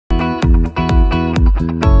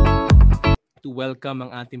to welcome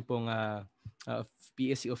ang ating pong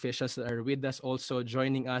PSC officials that are with us also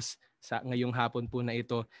joining us sa ngayong hapon po na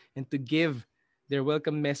ito. And to give their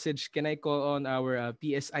welcome message, can I call on our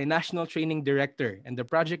PSI National Training Director and the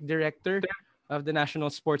Project Director of the National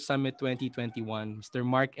Sports Summit 2021, Mr.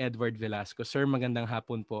 Mark Edward Velasco. Sir, magandang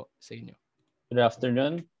hapon po sa inyo. Good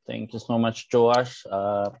afternoon. Thank you so much, Joash.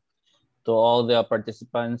 To all the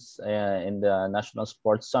participants in the National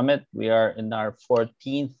Sports Summit. We are in our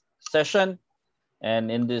 14th session,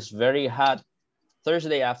 and in this very hot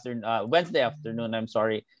Wednesday afternoon,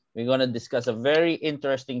 we're going to discuss a very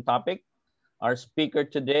interesting topic. Our speaker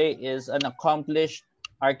today is an accomplished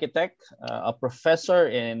architect, a professor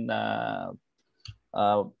in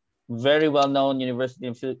very well-known university,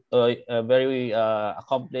 very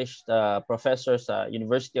accomplished professors at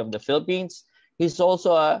University of the Philippines. He's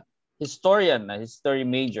also a historian, a history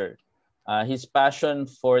major. His passion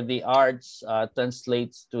for the arts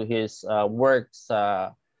translates to his works,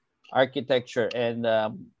 architecture, and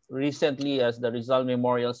recently, as the Rizal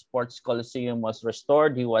Memorial Sports Coliseum was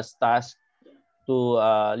restored, he was tasked to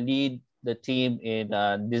lead the team in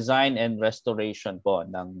design and restoration po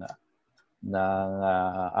ng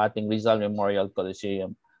ating Rizal Memorial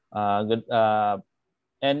Coliseum.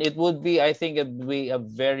 And it would be, I think, it would be a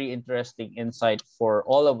very interesting insight for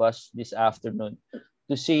all of us this afternoon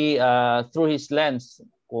to see through his lens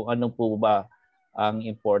kung ano po ba ang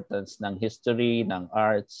importance ng history, ng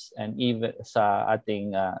arts, and even sa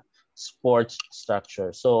ating sports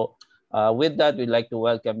structure. So with that, we'd like to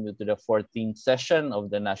welcome you to the 14th session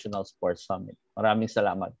of the National Sports Summit. Maraming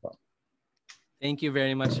salamat po. Thank you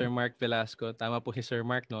very much, Sir Mark Velasco. Tama po si Sir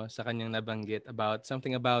Mark sa kanyang nabanggit about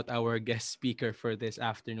something about our guest speaker for this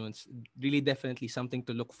afternoon. It's really definitely something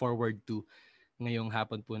to look forward to ngayong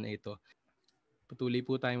hapon po na ito. Patuloy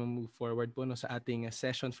po tayo move forward po sa ating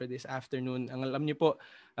session for this afternoon. Ang alam niyo po,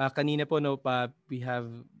 kanina po we have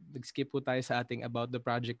nag-skip po tayo sa ating about the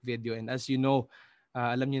project video, and as you know,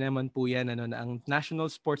 alam niyo naman po yan na ang National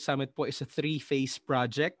Sports Summit po is a 3-phase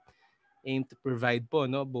project aimed to provide po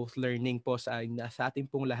both learning po sa ating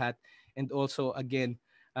pong lahat, and also again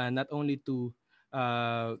not only to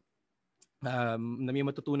na may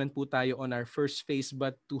matutunan po tayo on our first phase,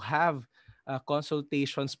 but to have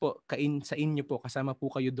consultations po sa inyo po, kasama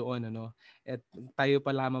po kayo doon at tayo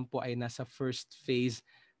pa lamang po ay nasa first phase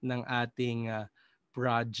ng ating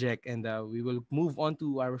project, and we will move on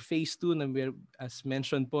to our phase 2 na as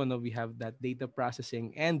mentioned po we have that data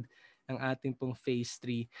processing and ang ating pong phase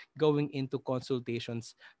 3 going into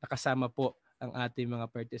consultations na kasama po ang ating mga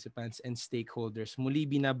participants and stakeholders. Muli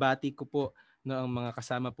binabati ko po ang mga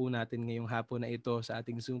kasama po natin ngayong hapon na ito sa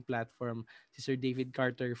ating Zoom platform. Si Sir David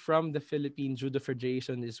Carter from the Philippine Judo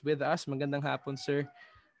Federation is with us. Magandang hapon, sir.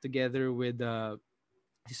 Together with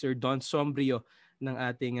si Sir Don Sombrio ng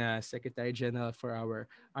ating Secretary General for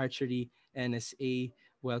our Archery NSA.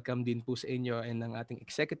 Welcome din po sa inyo, and ng ating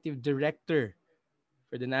Executive Director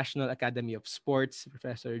for the National Academy of Sports,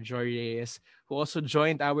 Professor Joy Reyes, who also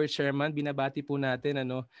joined our chairman. Binabati po natin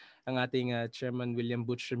ang ating chairman William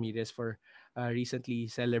Butch Ramirez for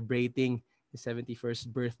recently celebrating his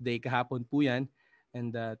 71st birthday. Kahapon po yan,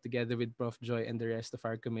 and together with Prof. Joy and the rest of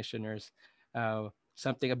our commissioners, a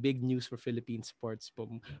big news for Philippine sports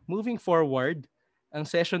po. Moving forward, ang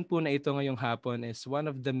session po na ito ngayong hapon is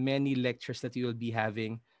one of the many lectures that you will be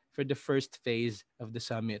having for the first phase of the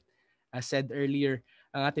summit. As said earlier,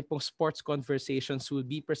 ang ating pong sports conversations will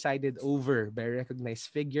be presided over by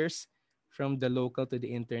recognized figures from the local to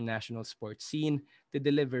the international sports scene to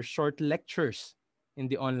deliver short lectures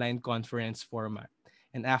in the online conference format.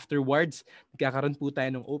 And afterwards, magkakaroon po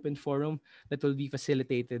tayo ng open forum that will be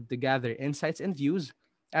facilitated to gather insights and views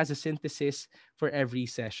as a synthesis for every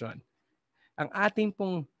session. Ang ating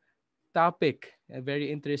pong topic, a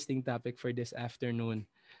very interesting topic for this afternoon,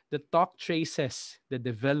 the talk traces the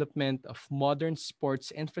development of modern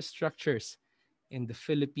sports infrastructures in the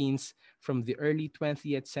Philippines from the early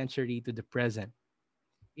 20th century to the present.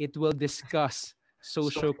 It will discuss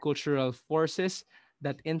socio-cultural forces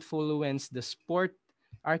that influence the sport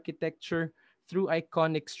architecture through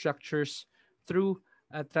iconic structures, through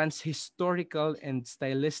a transhistorical and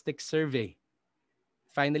stylistic survey.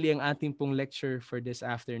 Finally, ang ating pong lecture for this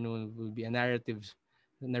afternoon will be a narrative.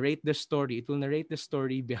 It will narrate the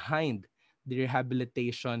story behind the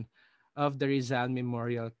rehabilitation of the Rizal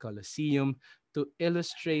Memorial Coliseum to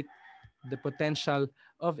illustrate the potential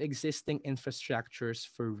of existing infrastructures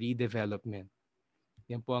for redevelopment.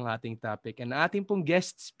 Yan po ang ating topic. And ating pong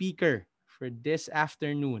guest speaker for this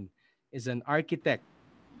afternoon is an architect,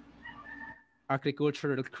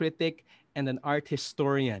 architectural critic, and an art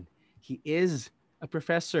historian. He is a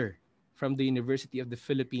professor from the University of the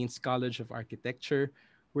Philippines College of Architecture,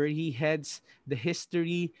 where he heads the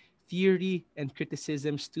History, Theory, and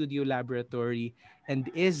Criticism Studio Laboratory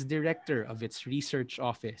and is director of its research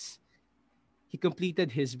office. He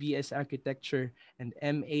completed his BS Architecture and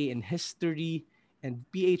MA in History and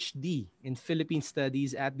PhD in Philippine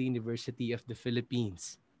Studies at the University of the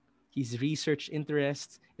Philippines. His research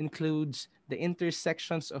interests includes the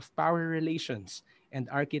intersections of power relations and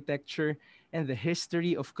architecture and the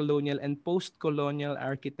history of colonial and post-colonial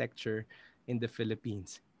architecture in the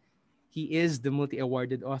Philippines. He is the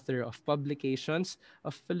multi-awarded author of publications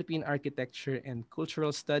of Philippine architecture and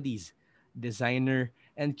cultural studies, designer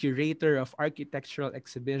and curator of architectural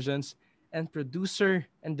exhibitions, and producer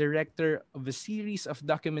and director of a series of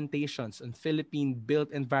documentations on Philippine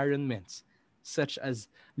built environments such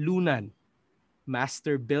as Lunan,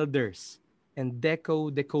 Master Builders, and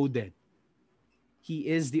Deco Decoded.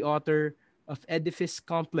 He is the author of Edifice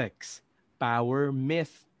Complex, Power,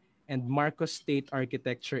 Myth, and Marcos State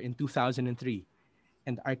Architecture in 2003,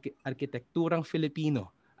 and Arkitekturang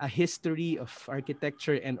Filipino, A History of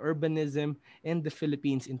Architecture and Urbanism in the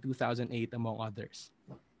Philippines in 2008, among others.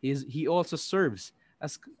 He also serves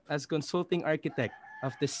as consulting architect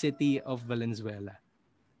of the city of Valenzuela.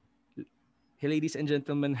 Hey, ladies and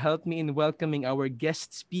gentlemen, help me in welcoming our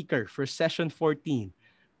guest speaker for session 14,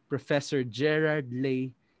 Professor Gerard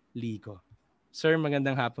Lay Lico. Sir,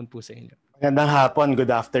 magandang hapon po sa inyo. Magandang hapon,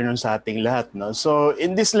 good afternoon sa ating lahat. No? So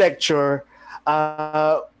in this lecture,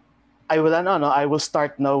 I will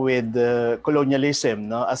start now with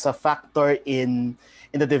colonialism, no, as a factor in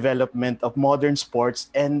the development of modern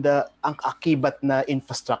sports and ang akibat na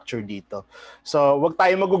infrastructure dito. So wag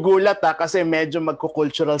tayo magugulat kasi medyo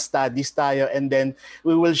magko-cultural studies tayo and then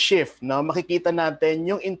we will shift, no. Makikita natin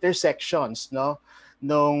yung intersections, no,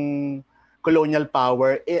 nung colonial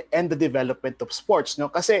power and the development of sports, no,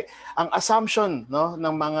 kasi ang assumption, no,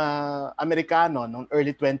 ng mga Amerikano nung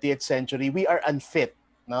early 20th century, we are unfit,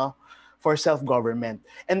 no, for self-government,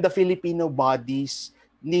 and the Filipino bodies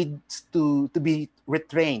needs to be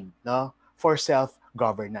retrained, no, for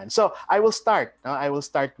self-governance. So I will start, no? I will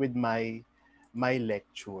start with my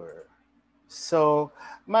lecture. So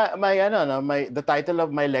the title of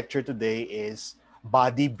my lecture today is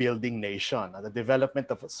Bodybuilding Nation, the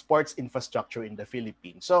development of sports infrastructure in the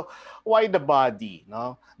Philippines. So why the body?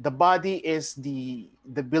 No, the body is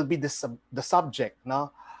will be the subject,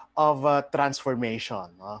 no, of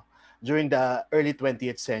transformation, no, during the early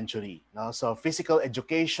 20th century. No? So physical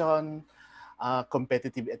education,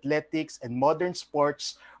 competitive athletics, and modern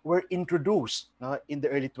sports were introduced, no, in the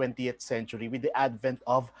early 20th century with the advent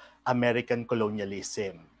of American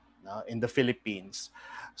colonialism, no, in the Philippines.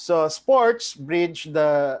 So sports bridge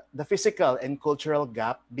the physical and cultural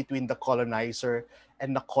gap between the colonizer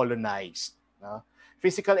and the colonized. No?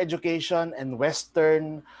 Physical education and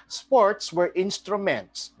Western sports were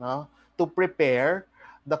instruments, no, to prepare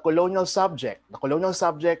the colonial subject,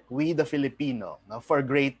 we the Filipino, no, for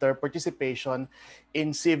greater participation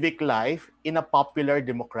in civic life in a popular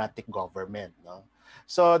democratic government. No?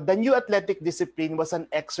 So the new athletic discipline was an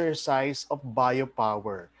exercise of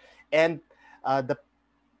biopower and the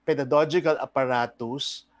pedagogical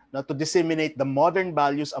apparatus, no, to disseminate the modern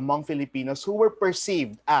values among Filipinos who were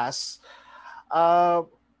perceived as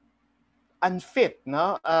unfit,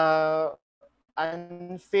 no,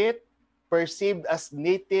 unfit, perceived as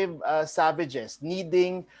native savages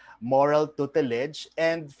needing moral tutelage,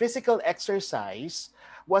 and physical exercise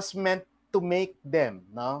was meant to make them,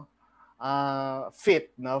 no, fit,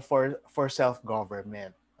 no, for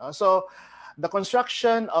self-government. So the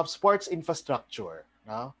construction of sports infrastructure,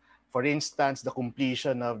 no, for instance, the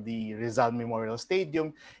completion of the Rizal Memorial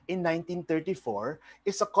Stadium in 1934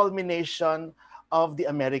 is a culmination of the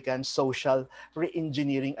American social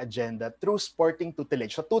re-engineering agenda through sporting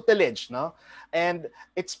tutelage. So tutelage, no? And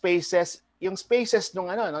its spaces, yung spaces nung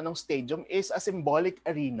stadium is a symbolic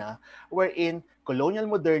arena wherein colonial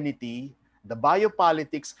modernity, the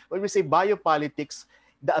biopolitics, when we say biopolitics,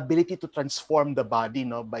 the ability to transform the body,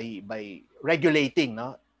 no, by regulating,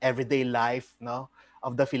 no, everyday life, no,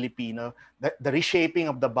 of the Filipino, the reshaping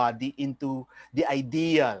of the body into the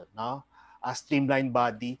ideal, no, a streamlined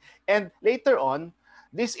body. And later on,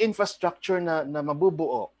 this infrastructure na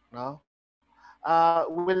mabubuo, no,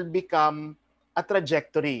 will become a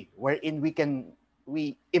trajectory wherein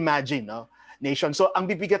we imagine, no, nation. So ang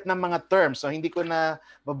bibigat ng mga terms, so hindi ko na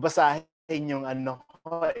babasahin yung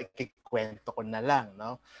ikikwento ko na lang,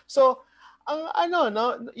 no. So ang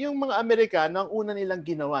yung mga Amerikano, ang una nilang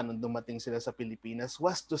ginawa nung dumating sila sa Pilipinas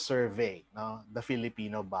was to survey, no, the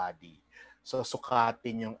Filipino body. So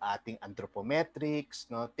sukatin yung ating anthropometrics,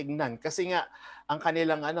 no? Tingnan kasi nga ang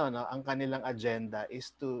kanilang ang kanilang agenda is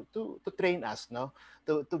to train us, no?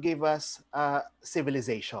 To give us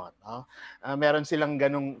civilization, no? Meron silang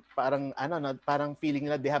ganung parang parang feeling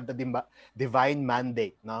nila they have the divine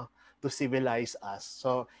mandate, no? To civilize us.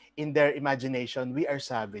 So in their imagination, we are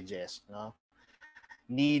savages, no?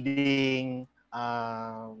 Needing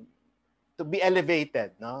to be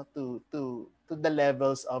elevated, no, to the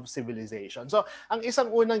levels of civilization. So ang isang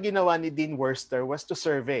unang ginawa ni Dean Worcester was to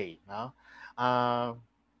survey, no, uh,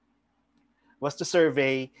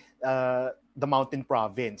 the mountain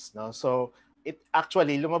province, no. So it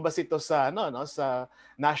actually lumabas ito sa sa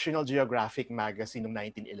National Geographic magazine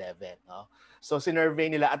noong 1911, no. So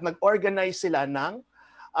sinurvey nila at nag-organize sila ng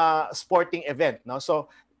sporting event, no. So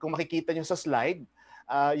kung makikita niyo sa slide,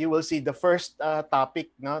 you will see the first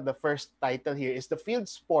topic, no? The first title here is the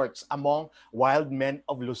field sports among wild men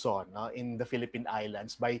of Luzon, no? In the Philippine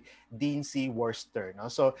Islands by Dean C. Worcester,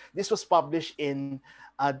 no? So this was published in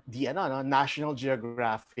the National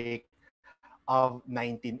Geographic of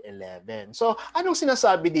 1911. So anong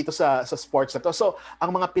sinasabi dito sa sports na to? So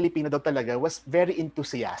ang mga Pilipino daw talaga was very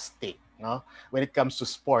enthusiastic, no, when it comes to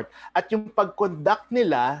sport. At yung pag-conduct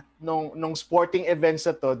nila nung sporting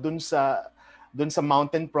events na to dun sa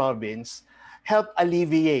mountain province help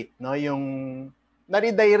alleviate, no, yung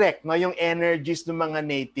na-redirect, no, yung energies ng mga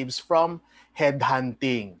natives from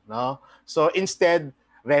headhunting, no. So instead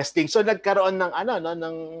resting, so nagkaroon ng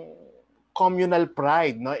ng communal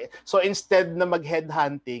pride, no. So instead na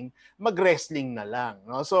mag-headhunting, mag-wrestling na lang,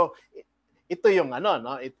 no. So ito yung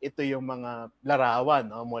ito yung mga larawan,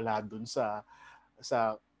 no, mula dun sa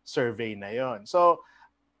survey na yon. So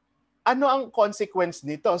ano ang consequence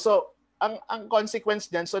nito? So ang consequence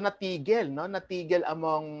diyan, so natigil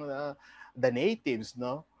among the natives,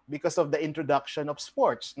 no, because of the introduction of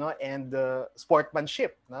sports, no, and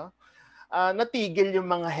sportsmanship, no. Natigil yung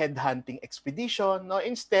mga headhunting expedition, no.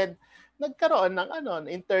 Instead nagkaroon ng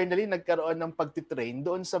internally nagkaroon ng pagtitrain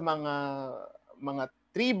doon sa mga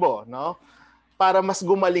tribo, no, para mas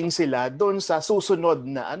gumaling sila doon sa susunod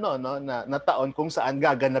na na taon kung saan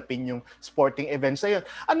gaganapin yung sporting events na yun.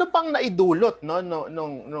 Ano pang naidulot, no,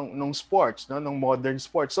 nung sports, no, nung modern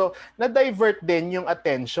sports. So na-divert din yung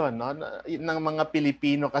attention, no, ng mga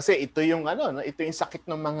Pilipino kasi ito yung ito yung sakit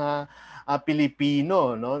ng mga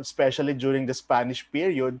Pilipino, no, especially during the Spanish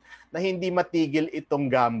period, na hindi matigil itong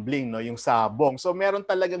gambling, no, yung sabong. So meron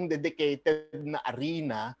talagang dedicated na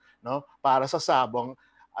arena, no, para sa sabong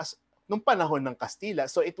nung panahon ng Kastila.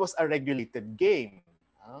 So it was a regulated game.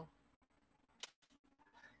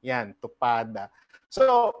 Yan, tupada. So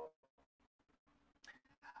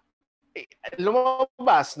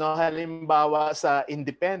lumabas, no, halimbawa sa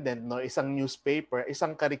Independent, no, isang newspaper,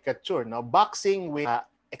 isang caricature, no, boxing with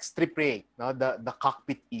extirpate, no, the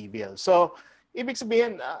cockpit evil. So ibig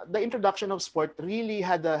sabihin, the introduction of sport really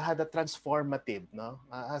had a transformative, no,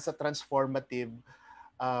 has a transformative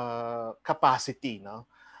capacity, no,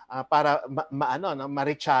 para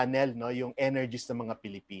ma-rechannel, no, yung energies ng mga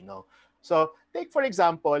Pilipino. So take for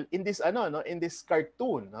example in this in this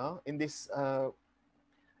cartoon, no, in this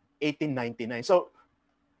 1899. So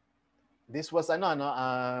this was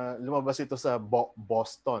lumabas ito sa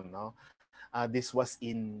Boston, no. This was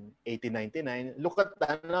in 1899. Look at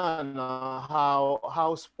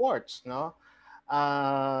how sports, no,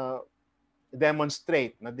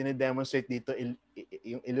 demonstrate, na dine-demonstrate dito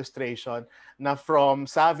yung illustration na from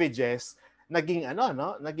savages naging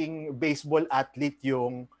naging baseball athlete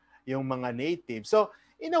yung mga native. So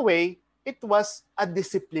in a way it was a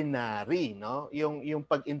disciplinary, no, yung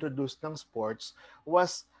pag-introduce ng sports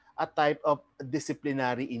was a type of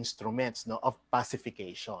disciplinary instruments, no, of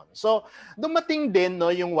pacification. So dumating din,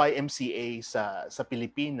 no, yung YMCA sa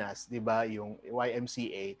Pilipinas, 'di ba, yung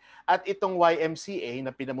YMCA. At itong YMCA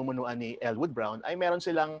na pinamumunuan ni Elwood Brown ay meron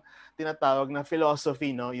silang tinatawag na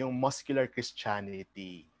philosophy, no, yung muscular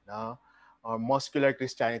Christianity, no, or muscular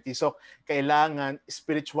Christianity. So kailangan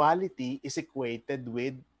spirituality is equated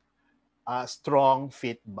with strong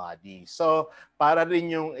fit body. So para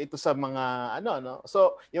rin yung ito sa mga no.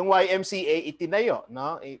 So yung YMCA itinayo,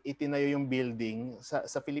 no? Itinayo yung building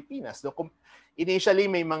sa Pilipinas. So initially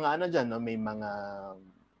may mga diyan, no, may mga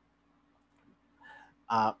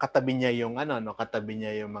katabi niya yung katabi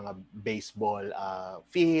niya yung mga baseball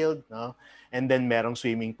field, no? And then merong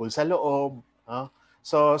swimming pool sa loob, no?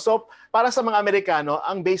 So para sa mga Amerikano,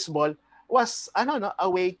 ang baseball was a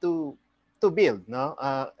way to build, no?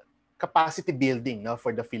 Capacity building, no, for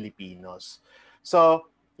the Filipinos. So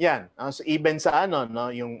yan, so even sa no,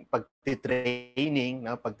 yung pagtitraining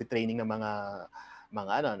ng mga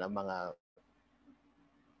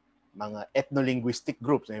mga ethno-linguistic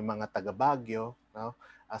groups, yung mga taga Baguio, no?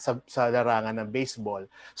 Sa larangan ng baseball.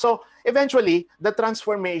 So eventually, the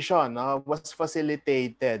transformation, no, was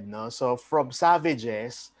facilitated. No? So from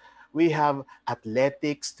savages, we have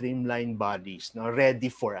athletic, streamlined bodies, no, ready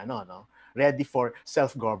for ready for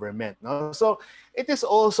self-government. No? So it is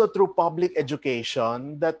also through public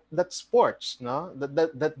education that sports, no,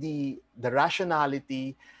 that the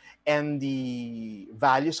rationality and the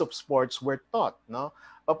values of sports were taught. No?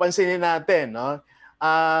 Papansinin natin, no,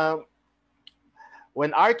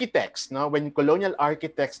 when colonial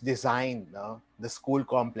architects designed, no, the school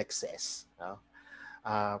complexes, no,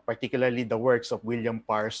 particularly the works of William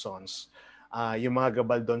Parsons, yung mga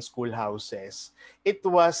Gabaldon schoolhouses, it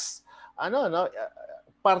was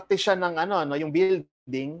parte siya ng yung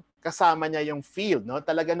building, kasama niya yung field, no,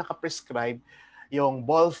 talaga naka-prescribe yung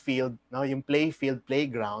ball field, no, yung play field,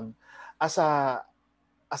 playground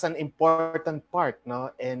as an important part, no,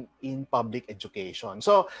 in public education.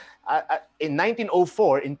 So in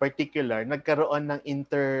 1904 in particular, nagkaroon ng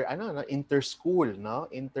interschool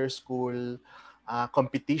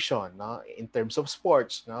competition, no, in terms of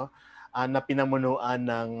sports, no, na pinamunuan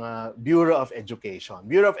ng Bureau of Education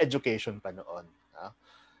pa noon, no?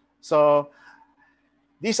 So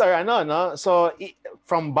these are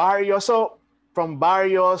from barrios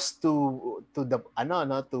to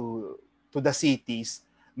the cities,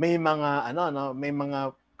 may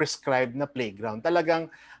mga prescribed na playground. Talagang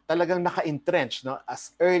naka-entrench, no,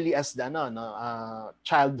 as early as the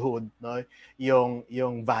childhood, no,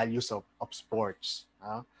 yung values of sports,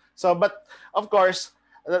 no? So but of course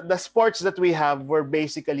the sports that we have were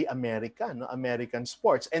basically American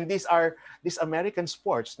sports, and these American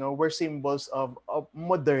sports, no, were symbols of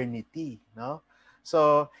modernity, no.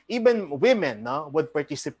 So even women, no, would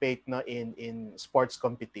participate, no, in sports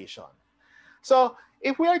competition. So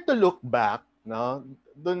if we are to look back, no,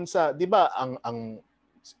 dun sa, 'di ba,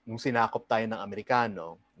 nung sinakop tayo ng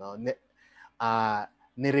Amerikano, no,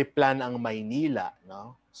 nireplan ang Maynila,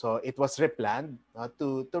 no. So it was replanned, no,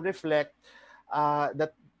 to reflect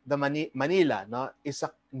that the Manila, no, is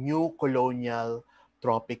a new colonial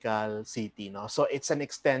tropical city, no. So it's an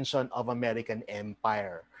extension of American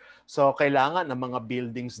Empire. So kailangan ng mga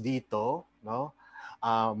buildings dito, no,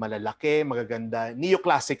 malalaki, magaganda,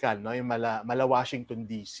 neoclassical, no, yung mala Washington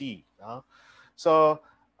DC, no. So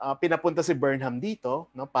pinapunta si Burnham dito,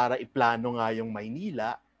 no, para iplano nga yung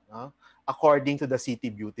Maynila, no, according to the City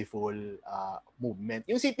Beautiful movement.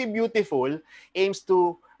 Yung City Beautiful aims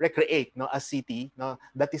to recreate, no, a city, no,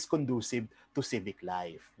 that is conducive to civic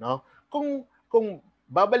life, no. Kung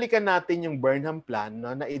babalikan natin yung Burnham Plan,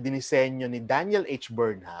 no, na idinisenyo ni Daniel H.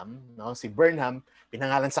 Burnham, no, si Burnham,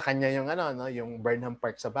 pinangalan sa kanya yung yung Burnham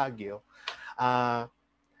Park sa Baguio.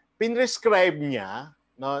 Pinrescribe niya,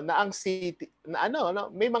 no, na ang city na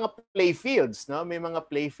may mga playfields, no,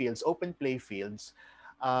 open playfields,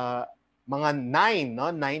 mga 9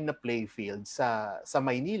 na playfields sa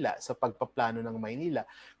Maynila, sa pagpaplano ng Maynila.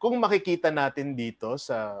 Kung makikita natin dito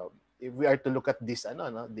if we are to look at this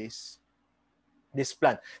this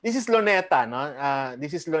plan. This is Luneta, no?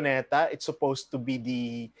 This is Luneta. It's supposed to be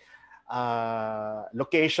the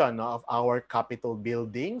location, no, of our Capitol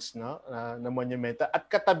buildings, no, na monumento,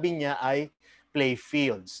 at katabi niya ay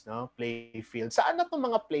playfields, no? Playfields. Saan na 'tong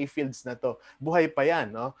mga playfields na 'to? Buhay pa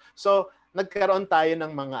 'yan, no? So nagkaroon tayo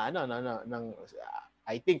ng mga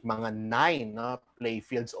I think mga 9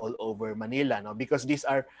 playfields all over Manila, no, because these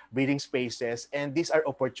are breeding spaces and these are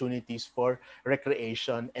opportunities for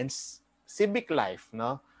recreation and civic life,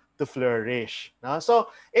 no, to flourish, no. So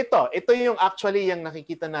ito yung actually yung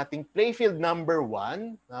nakikita nating playfield number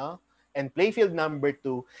 1, no, and playfield number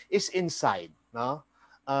 2 is inside, no,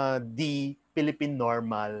 the Philippine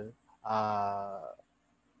Normal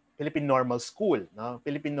School, no?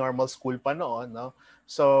 Philippine Normal School pa noon, no?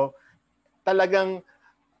 So talagang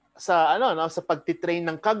sa sa pagtitrain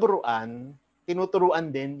ng kaguruan,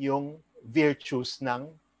 tinuturuan din yung virtues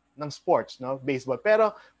ng sports, no? Baseball.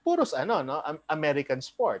 Pero puros American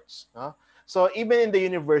sports, no? So even in the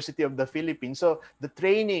University of the Philippines, so the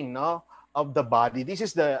training, no, of the body, this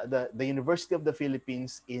is the University of the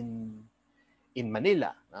Philippines in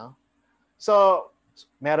Manila, no? So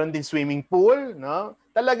meron din swimming pool, no?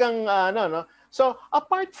 Talagang no. So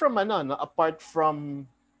apart from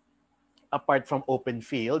open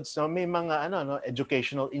fields, so may mga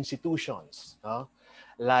educational institutions, no?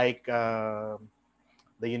 Like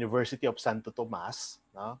the University of Santo Tomas,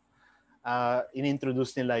 no?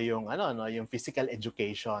 Inintroduce nila yung yung physical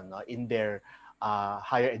education, no, in their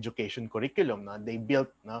higher education curriculum, no? They built,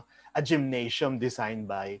 no, a gymnasium designed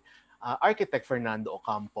by architect Fernando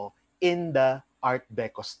Ocampo in the Art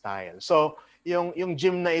Deco style. So yung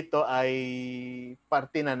gym na ito ay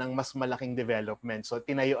parte na ng mas malaking development. So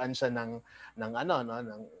tinayuan siya ng ano no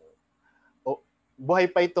ng buhay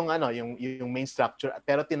pa itong ano yung main structure,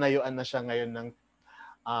 pero tinayuan na siya ngayon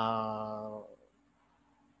uh,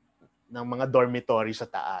 ng mga dormitory sa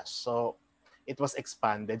taas. So it was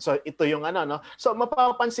expanded. So ito yung ano no. So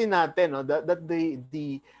mapapansin natin no that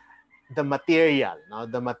the material no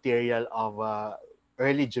the material of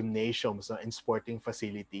early gymnasiums no, and sporting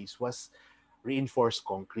facilities was reinforced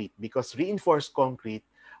concrete, because reinforced concrete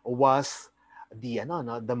was the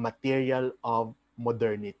material of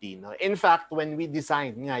modernity no. In fact, when we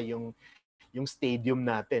designed nga yung stadium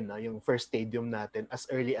natin no, yung first stadium natin as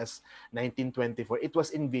early as 1924, it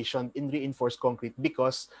was envisioned in reinforced concrete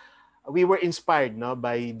because we were inspired no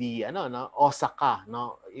by the Osaka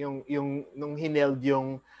no, yung nung hineld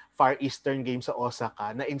yung Far Eastern Games sa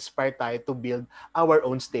Osaka, na inspired tayo to build our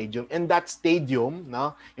own stadium. And that stadium,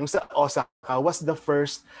 no, yung sa Osaka, was the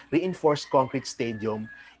first reinforced concrete stadium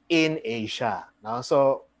in Asia. No?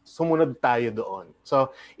 So, sumunod tayo doon.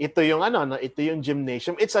 So, ito yung ito yung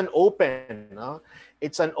gymnasium. It's an open, no?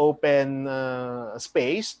 It's an open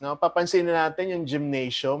space, no? Papansinin natin yung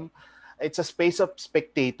gymnasium. It's a space of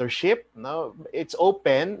spectatorship, no? It's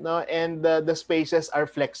open, no? And the spaces are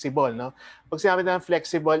flexible, no? Pag sinabi na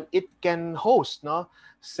flexible, it can host, no,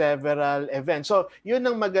 several events. So, 'yun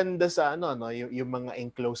ang maganda sa yung mga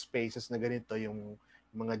enclosed spaces na ganito, yung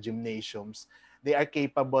mga gymnasiums. They are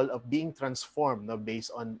capable of being transformed, no,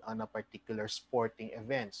 based on a particular sporting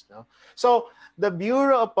events, no? So, the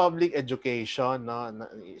Bureau of Public Education, no,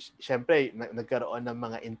 syempre nagkaroon ng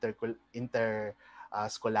mga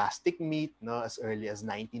scholastic meet no as early as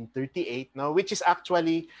 1938 no, which is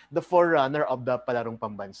actually the forerunner of the Palarong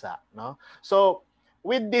Pambansa no. So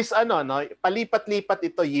with this palipat-lipat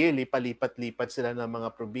ito yearly, palipat-lipat sila ng mga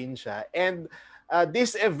probinsya, and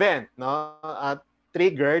this event no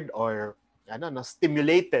triggered or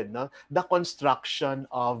stimulated no the construction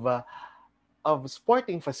of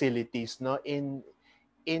sporting facilities no in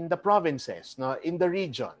the provinces no, in the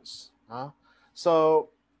regions no. So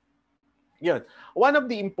yun. One of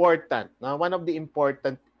the important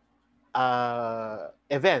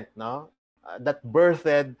event no that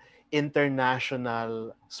birthed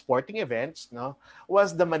international sporting events no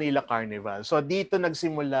was the Manila Carnival. So dito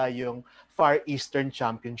nagsimula yung Far Eastern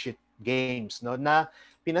Championship Games no, na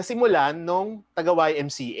pinasimulan nung taga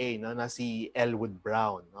YMCA no, na si Elwood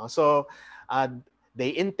Brown no. So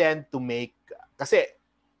they intend to make, kasi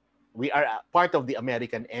we are part of the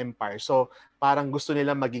American Empire. So parang gusto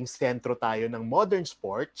nila maging sentro tayo ng modern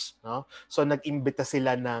sports, no? So nag-imbita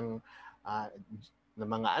sila ng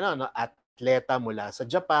mga atleta mula sa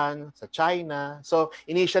Japan, sa China. So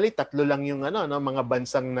initially 3 lang yung mga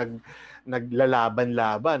bansang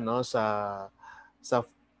naglalaban-laban no sa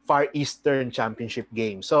Far Eastern Championship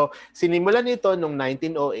Games. So, sinimulan ito noong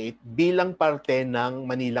 1908 bilang parte ng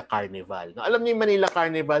Manila Carnival. No, alam niyo yung Manila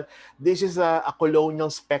Carnival, this is a colonial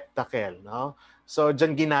spectacle, no? So,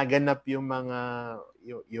 diyan ginaganap yung mga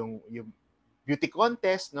yung beauty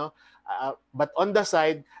contest, no? But on the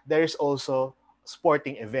side, there is also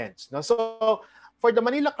sporting events, no? So, for the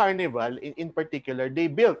Manila Carnival in particular, they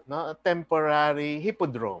built a temporary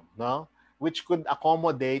hippodrome, no? Which could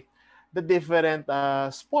accommodate the different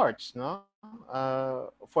sports no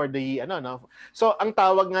for the so ang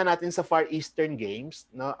tawag nga natin sa Far Eastern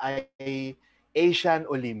Games no ay Asian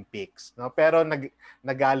Olympics no, pero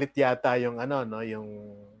nagalit yata yung yung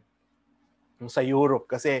sa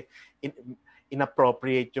Europe kasi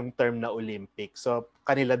inappropriate yung term na Olympics, so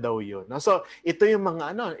kanila daw yun no. So ito yung mga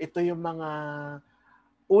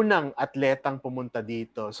unang atletang pumunta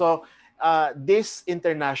dito. So this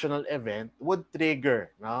international event would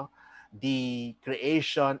trigger no the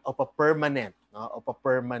creation of a permanent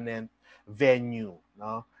venue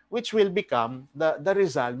no, which will become the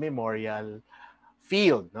Rizal Memorial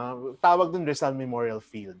Field no. Tawag dun Rizal Memorial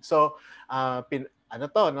Field. So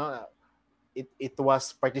it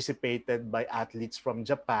was participated by athletes from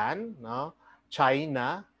Japan no,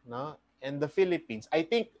 China no, and the Philippines. I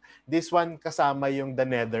think this one kasama yung the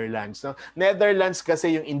Netherlands no. Netherlands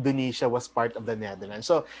kasi yung Indonesia was part of the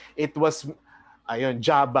Netherlands. So it was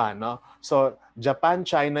Java no. So Japan,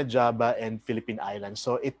 China, Java, and Philippine Islands.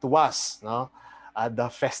 So it was the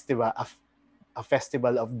festival, a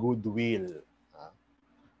festival of goodwill.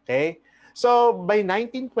 Okay? So by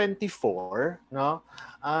 1924 no,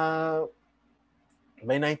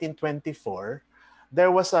 by 1924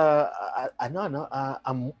 there was a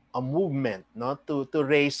movement no to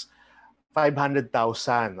raise $500,000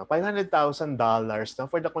 no,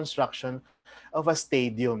 for the construction of a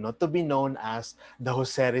stadium no, to be known as the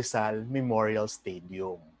Jose Rizal Memorial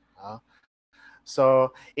Stadium.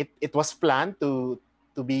 So it was planned to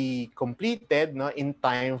be completed, no, in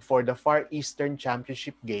time for the Far Eastern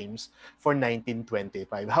Championship Games for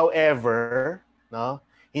 1925. However, no,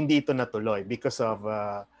 hindi ito natuloy because of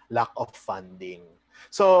lack of funding.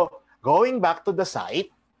 So going back to the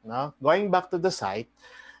site, no,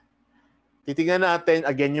 titingnan natin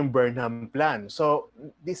again yung Burnham Plan. So,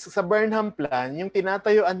 sa Burnham Plan, yung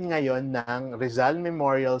tinatayuan ngayon ng Rizal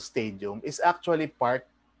Memorial Stadium is actually part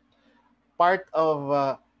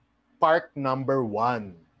of Park number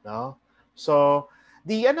 1, no? So,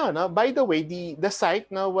 by the way, the site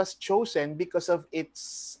no was chosen because of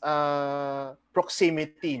its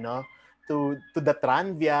proximity, no, to the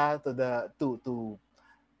Tranvia, to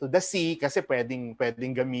the sea, kasi pwedeng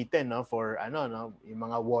gamitin, no, for no, yung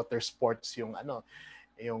mga water sports, yung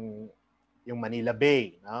Manila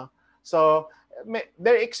Bay, no. So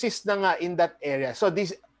there exists na nga in that area. So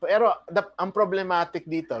pero ang problematic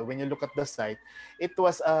dito when you look at the site, it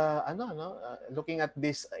was looking at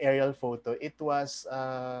this aerial photo, it's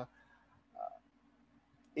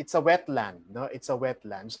a wetland, no, it's a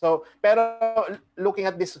wetland. So pero looking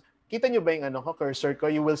at this, kita nyo ba yung cursor ko,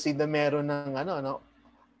 you will see na meron ng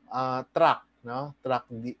track, no?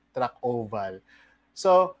 Track oval.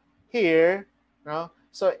 So here, no?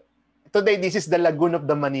 So today this is the lagoon of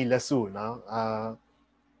the Manila Zoo, no?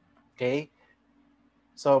 Okay?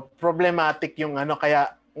 So problematic yung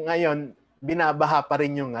kaya ngayon binabaha pa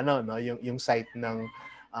rin yung no, yung site ng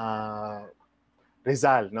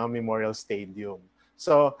Rizal, no, Memorial Stadium.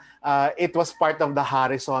 So it was part of the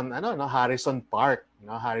Harrison Park,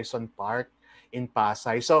 no? Harrison Park in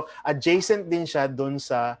Pasay. So adjacent din siya doon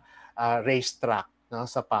sa racetrack, no,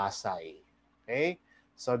 sa Pasay. Okay?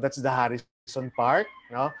 So that's the Harrison Park,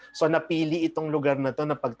 no? So napili itong lugar na to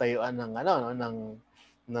na pagtayuan ng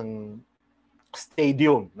ng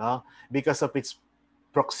stadium, no? Because of its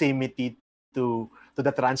proximity to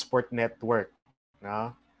the transport network,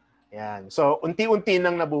 no? Yan. So unti-unti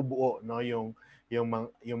nang nabubuo, no, yung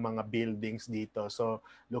mga buildings dito. So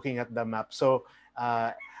looking at the map. So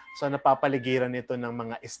napapaligiran ito ng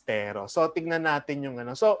mga estero. So tingnan natin yung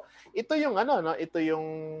So ito yung no, ito yung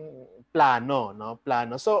plano, no,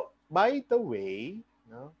 plano. So by the way,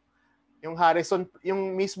 no, yung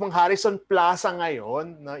mismong Harrison Plaza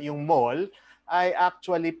ngayon, no, yung mall ay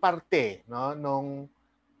actually parte, no, nung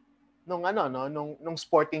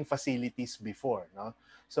sporting facilities before, no.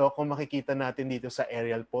 So kung makikita natin dito sa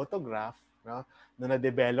aerial photograph, no, na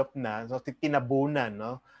na-develop na, so tinabunan,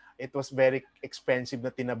 no. It was very expensive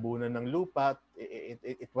na tinabunan ng lupa.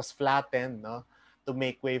 It was flattened, no, to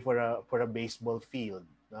make way for a baseball field,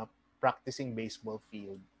 no, practicing baseball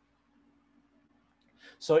field.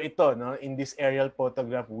 So ito, no, in this aerial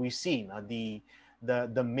photograph we see, no, the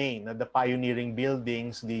main, the pioneering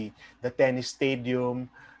buildings, the tennis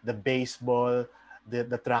stadium, the baseball,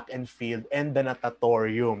 the track and field, and the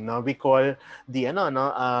natatorium. No, we call the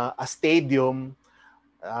a stadium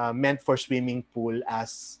meant for swimming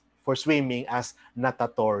as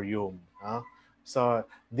natatorium. No? So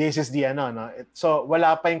this is the so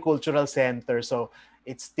wala pa yung cultural center, so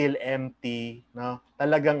it's still empty, no?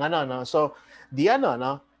 Talagang no. So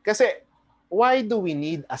no, kasi why do we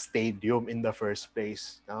need a stadium in the first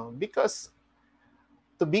place? No? Because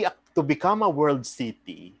to become a world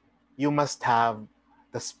city, you must have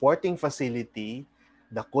the sporting facility,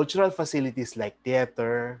 the cultural facilities like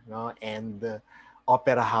theater, no, and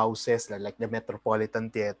opera houses like the Metropolitan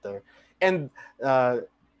Theater, and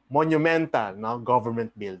monumental, no,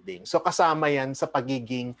 government building. So kasama yan sa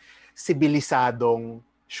pagiging sibilisadong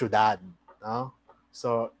syudad, no?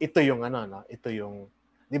 So ito yung ito yung,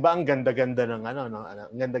 'di ba, ang ganda-ganda ng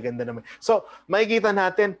ang ganda-ganda naman. So makikita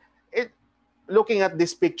natin looking at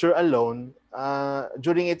this picture alone,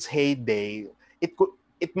 during its heyday,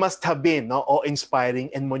 it must have been awe-inspiring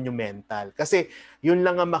and monumental, kasi yun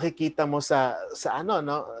lang ang makikita mo sa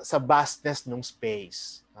vastness ng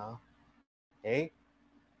space, no? Okay?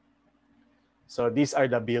 So these are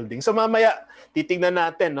the buildings. So mamaya titingnan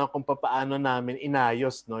natin, no, kung paano namin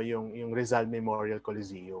inayos, no, yung Rizal Memorial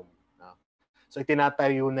Coliseum, no? So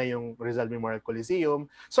itinatayo na yung Rizal Memorial Coliseum.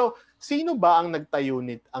 So sino ba ang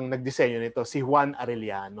nagdisenyo nito? Si Juan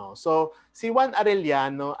Arellano. So si Juan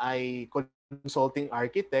Arellano ay consulting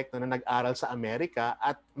architect na nag-aral sa Amerika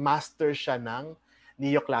at master siya ng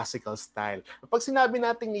neoclassical style. Pag sinabi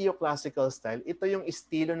nating neoclassical style, ito yung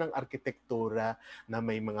estilo ng arkitektura na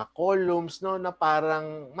may mga columns, no, na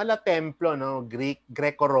parang templo, no,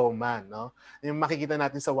 Greco-Roman, no, yung makikita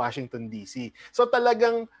natin sa Washington DC. So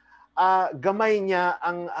talagang gamay niya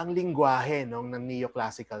ang lingwahe, no, ng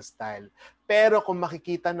neoclassical style. Pero kung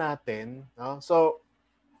makikita natin, no, so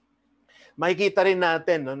makikita rin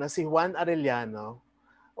natin, no, na si Juan Arellano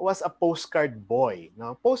was a postcard boy,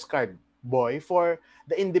 no? Postcard boy for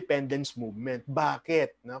the independence movement.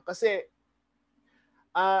 Bakit? No? Kasi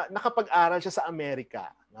nakapag-aral siya sa Amerika,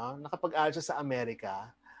 no? Nakapag-aral siya sa Amerika.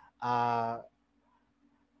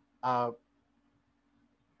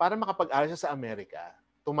 Para makapag-aral siya sa Amerika,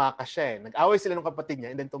 tumakas siya eh. Nag-away sila ng kapatid niya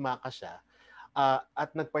and then tumakas siya at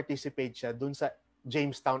nag-participate siya dun sa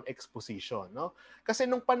Jamestown Exposition, no? Kasi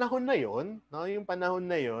nung panahon na 'yon, no, yung panahon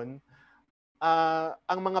na 'yon,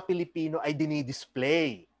 ang mga Pilipino ay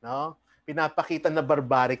dinidisplay, no? Pinapakita na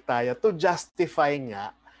barbaric tayo to justify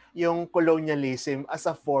nga yung colonialism as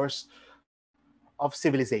a force of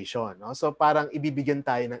civilization, no? So parang ibibigyan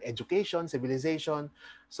tayo ng education, civilization.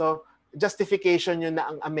 So justification yun na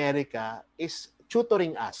ang America is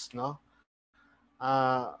tutoring us, no?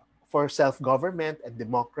 For self-government and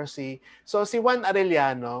democracy. So si Juan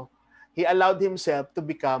Arellano, he allowed himself to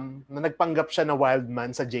become, nagpanggap siya na wild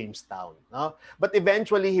man sa Jamestown, no? But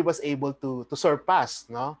eventually he was able to surpass,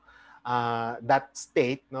 no, that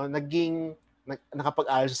state, no?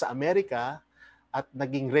 Nakapag-aral siya sa Amerika at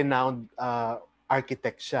naging renowned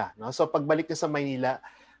architect siya, no? So pagbalik niya sa Maynila,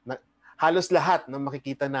 halos lahat ng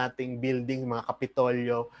makikita nating building, mga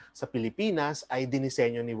kapitolyo sa Pilipinas ay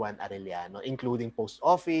dinisenyo ni Juan Arellano, including Post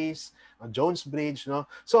Office, Jones Bridge, no?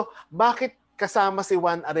 So, bakit kasama si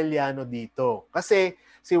Juan Arellano dito? Kasi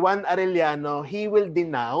si Juan Arellano, he will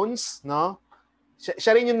denounce, no?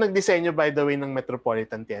 Siya rin yung nagdisenyo, by the way, ng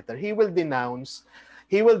Metropolitan Theater. He will denounce,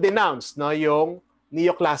 no, yung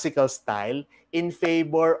neoclassical style in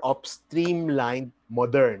favor of streamlined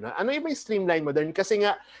modern. Ano yung streamlined modern? Kasi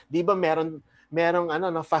nga, 'di ba merong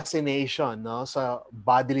fascination, no, sa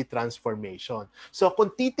bodily transformation. So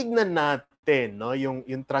kung titignan natin, no, yung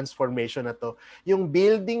transformation na to, yung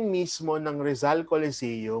building mismo ng Rizal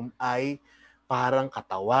Coliseum ay parang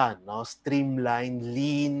katawan, no, streamlined,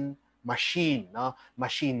 lean, machine, no,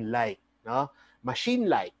 machine-like, no,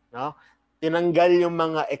 machine-like, no. Tinanggal yung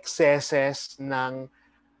mga excesses ng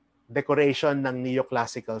decoration ng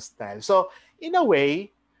neoclassical style. So, in a way,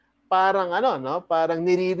 parang parang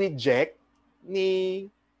nire-reject ni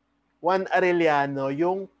Juan Arellano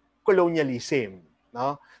yung colonialism,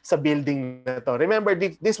 no, sa building na to. Remember,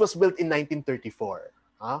 this was built in 1934,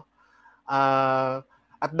 no?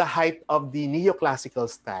 At the height of the neoclassical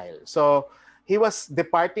style. So, he was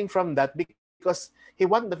departing from that because he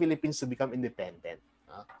wanted the Philippines to become independent.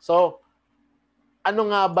 No? So,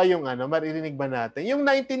 ano nga ba yung maririnig ba natin? Yung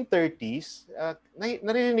 1930s,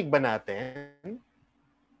 naririnig ba natin?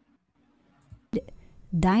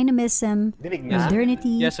 Dynamism,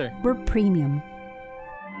 modernity Yes, sir. were premium.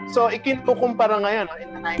 So, ikinukumpara ngayon.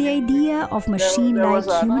 The idea of machine-like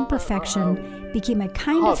human perfection became a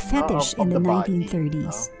kind of fetish in the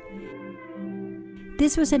 1930s.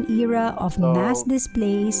 This was an era of mass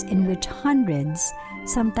displays in which hundreds,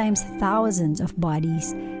 sometimes thousands of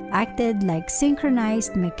bodies acted like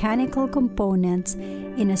synchronized mechanical components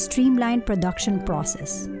in a streamlined production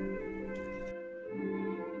process.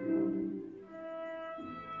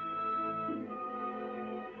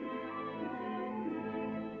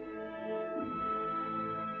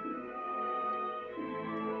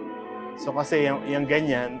 So kasi yung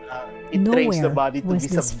ganyan, it trains the body to be was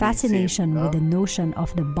this submissive, fascination no? with the notion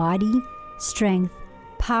of the body, strength,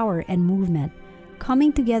 power, and movement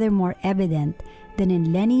coming together more evident than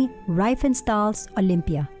in Leni Riefenstahl's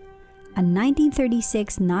Olympia, a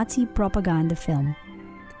 1936 Nazi propaganda film.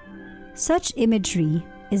 Such imagery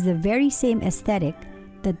is the very same aesthetic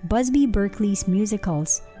that Busby Berkeley's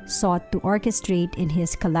musicals sought to orchestrate in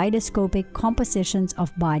his kaleidoscopic compositions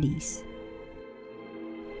of bodies.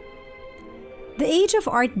 The age of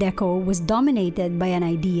Art Deco was dominated by an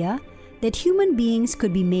idea that human beings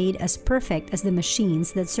could be made as perfect as the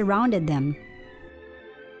machines that surrounded them.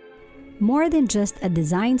 More than just a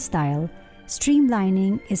design style,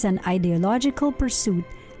 streamlining is an ideological pursuit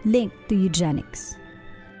linked to eugenics.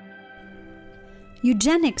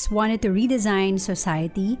 Eugenics wanted to redesign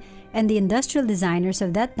society, and the industrial designers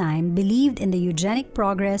of that time believed in the eugenic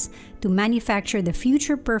progress to manufacture the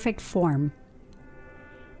future perfect form.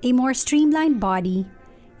 A more streamlined body,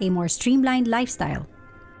 a more streamlined lifestyle.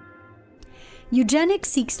 Eugenics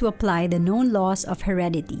seeks to apply the known laws of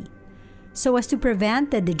heredity so as to prevent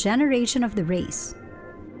the degeneration of the race.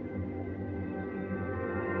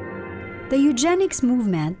 The eugenics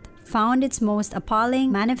movement found its most appalling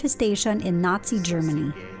manifestation in Nazi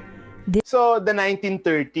Germany. So the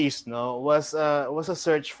 1930s, no, was a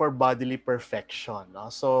search for bodily perfection, no.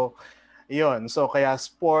 So yun, so kaya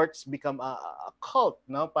sports become a cult,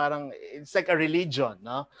 no? Parang it's like a religion,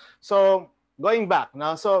 no? So going back,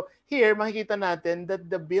 no? So here makikita natin that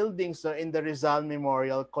the buildings, no, in the Rizal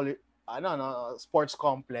Memorial Sports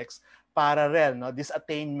Complex parallel, no, this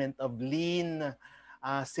attainment of lean,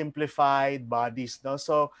 simplified bodies, no?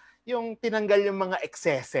 So yung tinanggal yung mga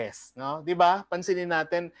excesses, no? 'Di ba? Pansinin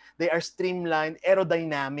natin, they are streamlined,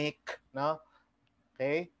 aerodynamic, no?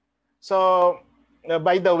 Okay? So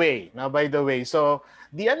by the way, so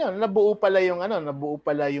nabuo pala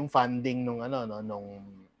yung funding nung nung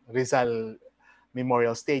Rizal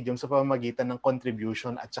Memorial Stadium sa pamamagitan ng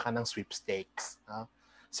contribution at saka ng sweepstakes. No?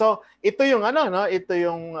 So ito yung ito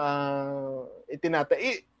yung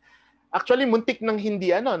actually muntik nang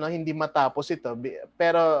hindi matapos ito,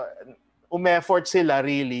 pero umeffort sila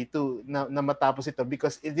really to na matapos ito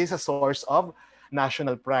because it is a source of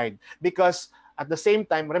national pride. Because at the same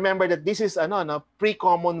time, remember that this is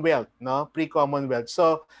pre-Commonwealth, no? Pre-Commonwealth.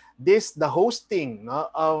 So the hosting, no,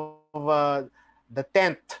 of the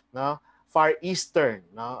 10th, no, Far Eastern,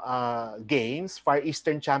 no, games, Far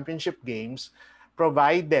Eastern Championship games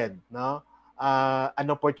provided, no, an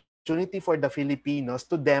opportunity for the Filipinos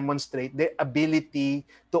to demonstrate their ability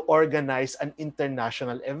to organize an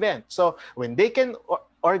international event. So when they can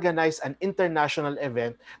organize an international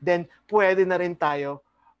event, then pwede na rin tayo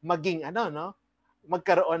maging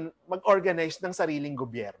mag-organize ng sariling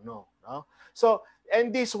gobyerno, no? So,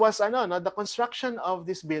 and this was the construction of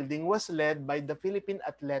this building was led by the Philippine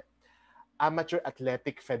Amateur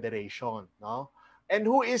Athletic Federation, no? And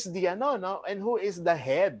who is the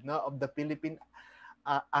head, no, of the Philippine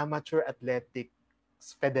Amateur Athletics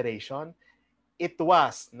Federation? It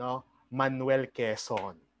was, no, Manuel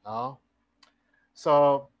Quezon, no?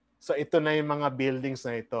 So ito na yung mga buildings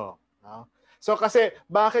na ito, no? So kasi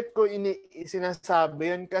bakit ko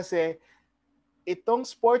sinasabi yun? Kasi itong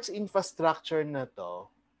sports infrastructure na to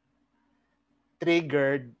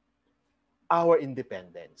triggered our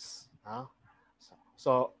independence. No?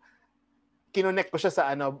 So kinonect ko siya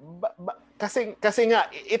sa kasi nga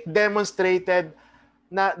it demonstrated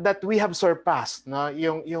that we have surpassed, no,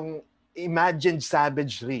 yung imagined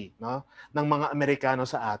savagery, no, ng mga Amerikano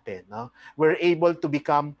sa atin, no. We're able to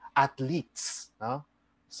become athletes, no.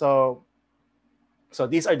 So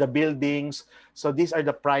these are the buildings. So these are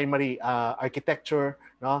the primary architecture,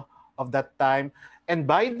 no, of that time. And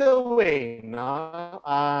by the way, no,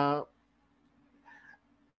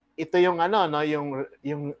 ito yung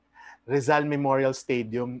yung Rizal Memorial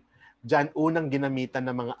Stadium. Diyan unang ginamitan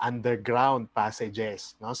ng mga underground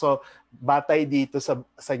passages, no. So batay dito sa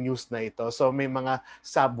news na ito. So may mga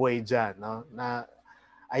subway diyan, no, na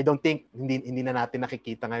I don't think hindi na natin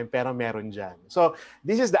nakikita ngayon pero meron diyan. So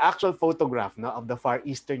this is the actual photograph, no, of the Far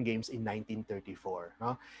Eastern Games in 1934,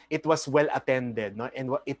 no. It was well attended, no,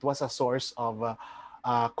 and it was a source of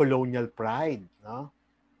colonial pride, no.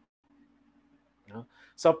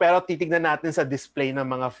 So pero titignan natin sa display ng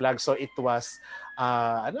mga flags. So it was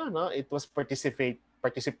it was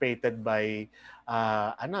participated by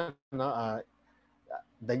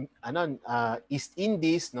the East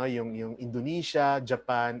Indies, no, yung Indonesia,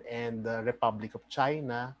 Japan, and the Republic of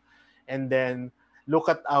China. And then look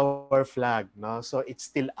at our flag, no, so it's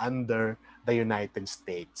still under the United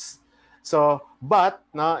States. So but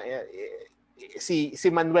no, si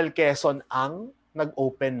Manuel Quezon ang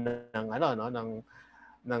nag-open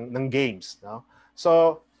ng games, no.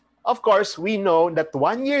 So of course we know that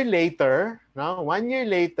 1 year later,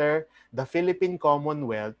 the Philippine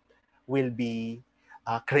Commonwealth will be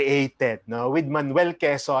created, no, with Manuel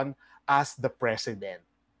Quezon as the president.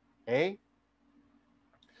 Okay?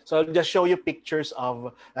 So I'll just show you pictures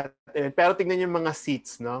of pero tingnan niyo yung mga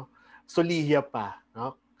seats, no. Solihya pa,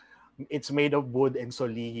 no. It's made of wood and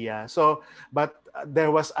solihya. So but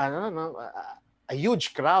there was a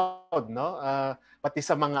huge crowd, no. Pati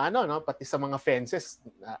sa mga fences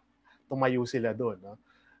tumayo sila doon, no.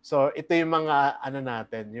 So ito yung mga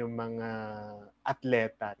yung mga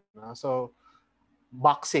atleta, no. So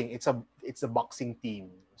boxing, it's a boxing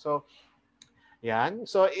team. So yan.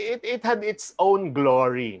 So it had its own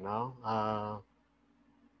glory, no.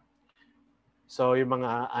 So yung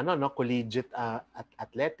mga collegiate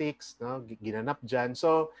athletics, no, ginanap diyan.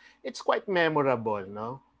 So it's quite memorable,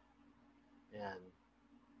 no. Yan.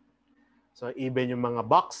 So even yung mga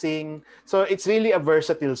boxing. So it's really a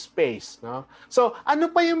versatile space, no. So ano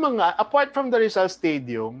pa yung mga apart from the Rizal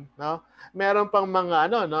Stadium, no? Meron pang mga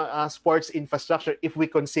sports infrastructure if we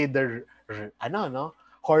consider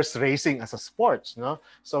horse racing as a sports, no.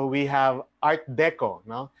 So we have Art Deco,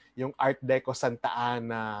 no. Yung Art Deco Santa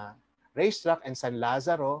Ana Racetrack and San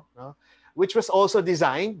Lazaro, no, which was also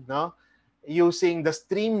designed, no, using the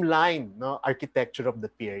streamlined, no, architecture of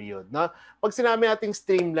the period, no. Pag sinabi nating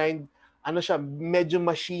streamlined, siya, medyo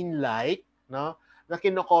machine-like, no, na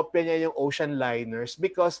kinokopya niya yung ocean liners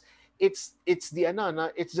because it's the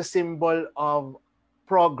it's the symbol of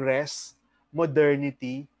progress,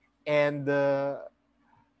 modernity, and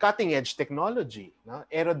cutting edge technology, no?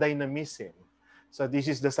 Aerodynamism. So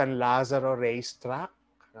this is the San Lazaro racetrack,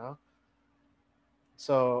 no?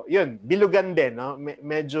 So yun, bilugan din, no?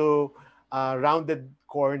 Medyo rounded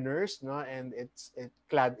corners, no? And it's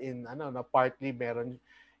clad in no, partly meron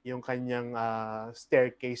yung kanyang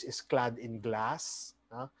staircase is clad in glass,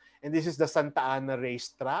 no? And this is the Santa Ana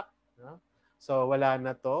racetrack, no? So wala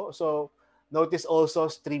na to. So notice also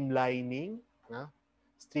streamlining, no?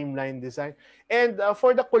 Streamline design. And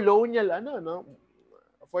for the colonial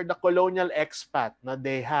for the colonial expat na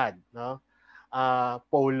they had, no?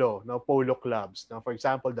 Polo clubs, no? For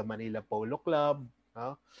example, the Manila Polo Club,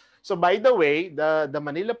 no? So by the way, the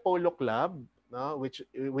Manila Polo Club, no, which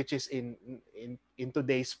is in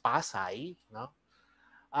today's Pasay, no?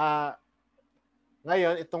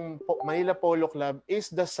 Ngayon itong Manila Polo Club is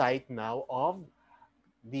the site now of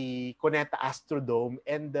the Cuneta Astrodome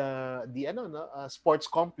and the sports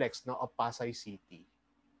complex, no, of Pasay City.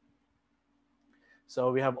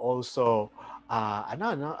 So we have also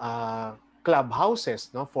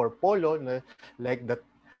clubhouses, no, for polo, no, like the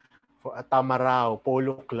for Tamarao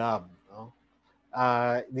Polo Club, no.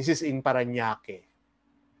 This is in Parañaque.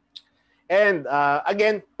 And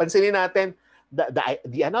again, pansinin natin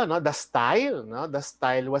the style, no, the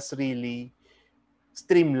style was really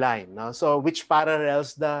streamlined, no? So which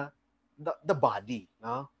parallels the body,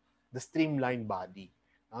 no? The streamlined body.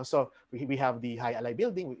 No? So we have the High Alay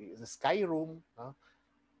building, the Sky Room, no?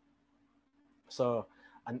 So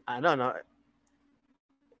no.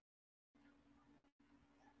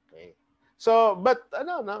 Okay. So but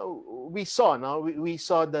we saw, no, we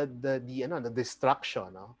saw the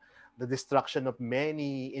destruction, no? The destruction of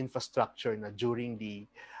many infrastructure na during the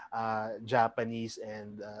Japanese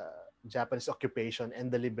occupation and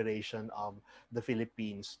the liberation of the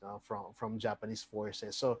Philippines, no, from Japanese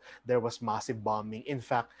forces. So there was massive bombing. In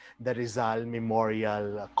fact, the Rizal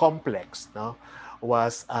Memorial Complex, no,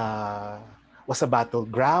 was a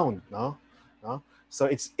battleground, no. So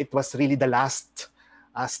it was really the last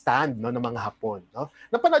stand, no, ng mga Hapon, no.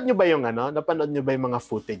 Napanood niyo ba yung mga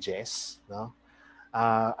footages, no?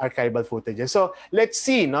 Archival footages. So let's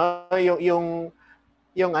see, no, yung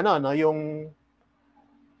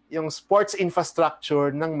sports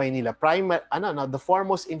infrastructure ng Manila, the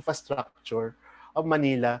foremost infrastructure of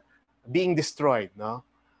Manila being destroyed, no,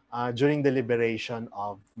 during the liberation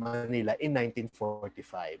of Manila in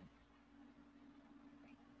 1945.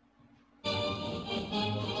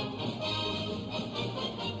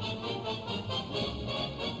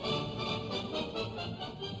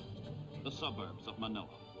 The suburbs of Manila,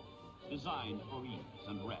 designed for ease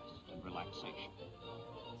and rest and relaxation.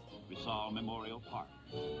 We saw Memorial Park,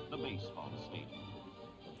 the baseball stadium.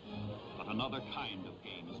 But another kind of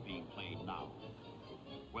game is being played now,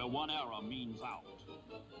 where one era means out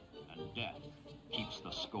and death keeps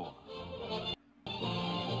the score.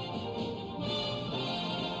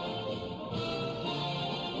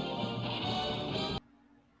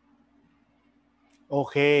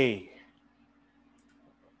 Okay.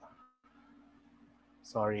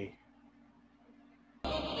 Sorry.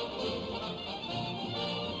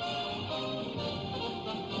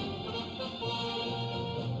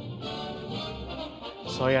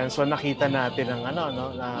 So yan, so nakita natin ang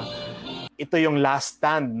na ito yung last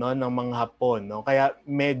stand, no, ng mga Hapon, no. Kaya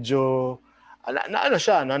medyo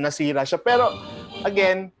siya, no, nasira siya. Pero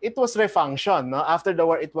again, it was refunction, no. After the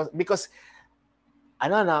war, it was because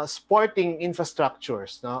sporting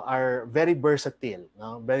infrastructures, no, are very versatile,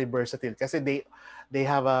 no, very versatile kasi they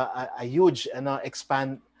have a huge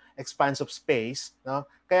expanse of space, no.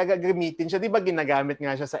 Kaya gagamitin siya, 'di ba, ginagamit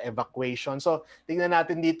nga siya sa evacuation. So tingnan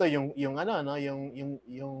natin dito yung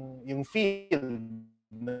field,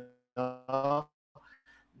 no?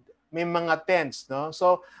 May mga tents, no.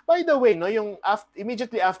 So by the way, no, yung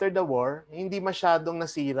immediately after the war, hindi masyadong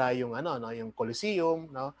nasira yung yung Coliseum,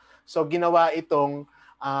 no. So ginawa itong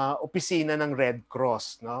opisina ng Red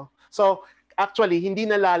Cross, no. So actually hindi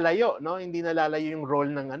nalalayo, no, hindi nalalayo yung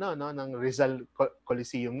role ng ng Rizal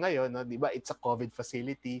Coliseum ngayon, no, 'di ba? It's a COVID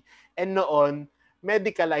facility, and noon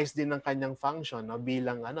medicalized din ang kanyang function, no,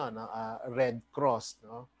 bilang Red Cross,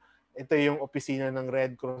 no. Ito yung opisina ng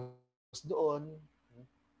Red Cross doon.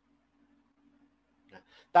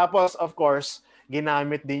 Tapos of course,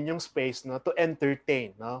 ginamit din yung space, no, to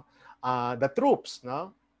entertain, no, the troops,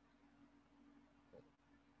 no.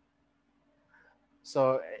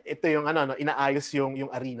 So ito yung inaayos yung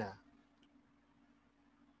arena.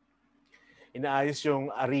 Inaayos yung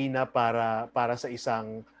arena para sa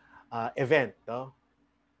isang event, no?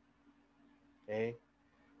 Okay.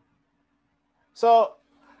 So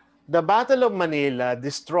the Battle of Manila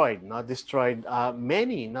destroyed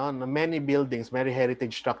many buildings, many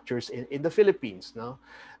heritage structures in the Philippines, no.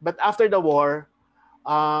 But after the war,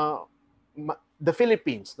 the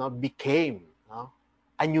Philippines, no, became, no,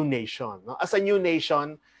 a new nation. No? As a new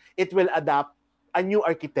nation, it will adopt a new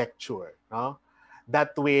architecture, no,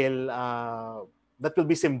 that will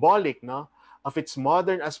be symbolic, no, of its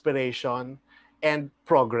modern aspiration and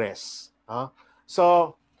progress. No?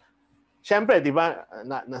 So, syempre, 'di ba,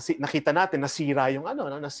 nakita natin nasira yung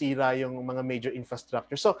nasira yung mga major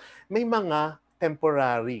infrastructure. So, may mga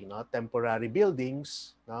temporary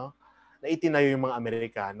buildings, no, na itinayo yung mga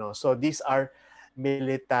Amerikano. So, these are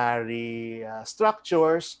military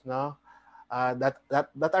structures, no,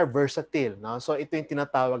 that are versatile, no. So, ito yung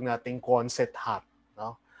tinatawag nating Quonset hut,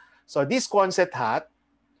 no. So, this Quonset hut,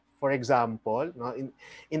 for example, no,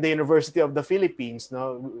 in the University of the Philippines,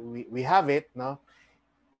 no, we have it, no.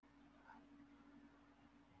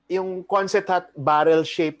 Yung Quonset hut, barrel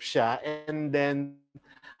shape siya, and then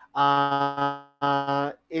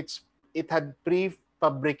it had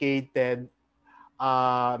prefabricated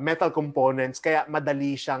metal components, kaya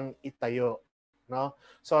madali siyang itayo, no.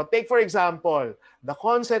 So take for example, the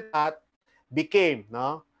Quonset hut became,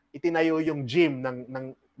 no, itinayo yung gym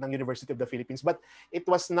ng University of the Philippines, but it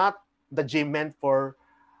was not the gym meant for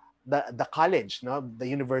the college, no, the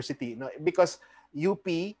university, no, because UP,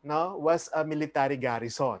 no, was a military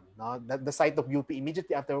garrison, no. The site of UP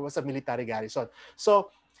immediately after was a military garrison.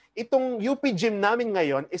 So itong UP gym namin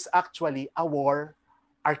ngayon is actually a war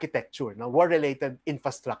architecture, no, war-related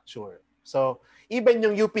infrastructure. So even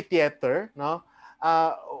yung UP Theater, no,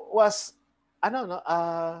 was a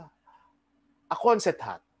Quonset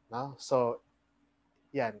hut, no. So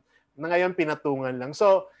yan, na ngayon pinatungan lang.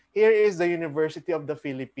 So here is the University of the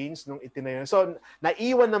Philippines nung itinayo. So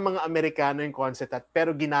naiwan ng mga Amerikano yung Quonset hut,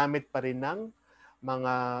 pero ginamit pa rin ng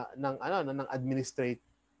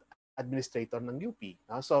administrator ng UP.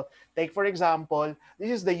 No? So take for example,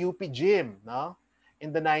 this is the UP gym, no?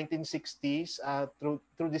 In the 1960s, through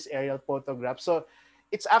this aerial photograph. So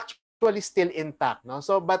it's actually still intact, no?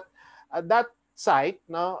 So but that site,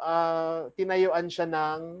 no, tinayuan siya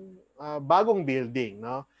ng bagong building,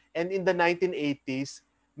 no? And in the 1980s,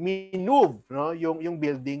 minove, no, yung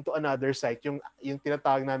building to another site, yung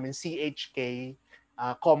tinatawag namin CHK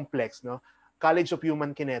complex, no, College of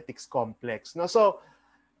Human Kinetics complex, no. So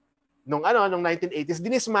nung 1980s,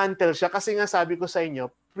 dinismantle siya kasi nga sabi ko sa inyo,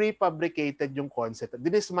 prefabricated yung concept.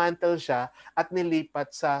 Dinismantle siya at nilipat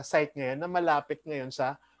sa site ngayon na malapit ngayon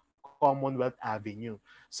sa Commonwealth Avenue.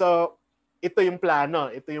 So ito yung plano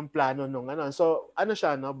nung So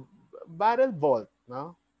siya, no, barrel vault,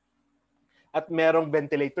 no? At merong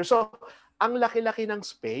ventilator. So, ang laki-laki ng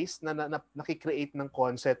space na nakikreate ng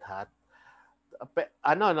Quonset hut.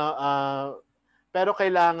 Pero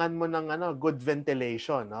kailangan mo ng good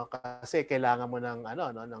ventilation, no? Kasi kailangan mo ng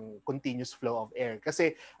ng continuous flow of air.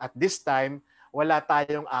 Kasi at this time, wala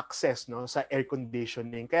tayong access, no, sa air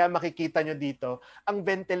conditioning. Kaya makikita nyo dito, ang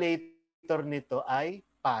ventilator nito ay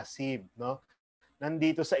passive, no?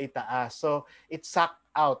 Nandito sa itaas. So, it sucked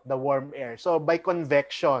out the warm air. So, by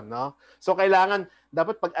convection, no? So,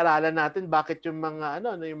 dapat pag-aralan natin bakit yung mga,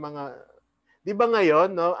 di ba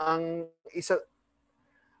ngayon, no,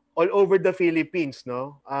 all over the Philippines,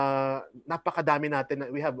 no, napakadami natin,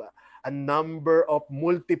 we have a number of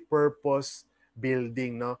multi-purpose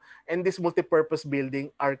building, no? And this multi-purpose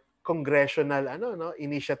building are congressional,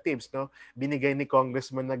 initiatives, no? Binigay ni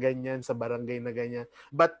congressman na ganyan, sa barangay na ganyan.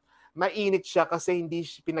 But, mainit siya kasi hindi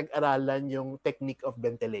pinag-aralan yung technique of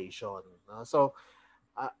ventilation. So,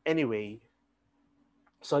 anyway,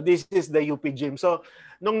 so this is the UP gym. So,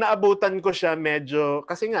 nung naabutan ko siya, medyo,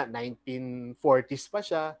 kasi nga, 1940s pa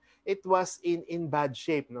siya, it was in bad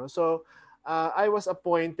shape. No? So, I was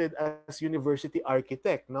appointed as university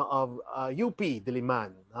architect, no, of UP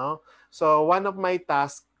Diliman. No? So, one of my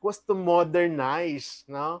tasks was to modernize,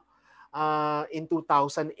 no, in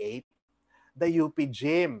 2008, the UP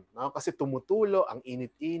gym, no, kasi tumutulo, ang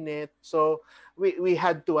init-init. So we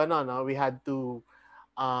had to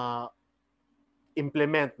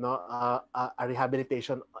implement, no, a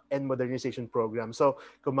rehabilitation and modernization program. So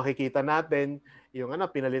kung makikita natin yung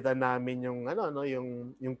pinalitan namin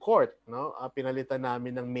yung court, no, pinalitan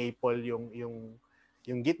namin ng maple yung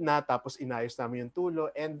gitna, tapos inayos namin yung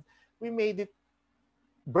tulo, and we made it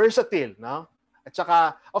versatile, no. At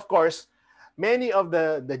saka of course many of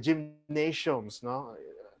the gymnasiums, no,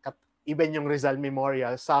 even yung Rizal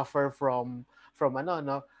Memorial, suffer from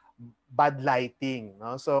bad lighting,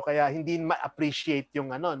 no? So kaya hindi ma-appreciate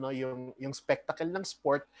yung ano, no, yung spectacle ng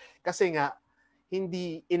sport kasi nga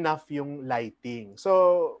hindi enough yung lighting.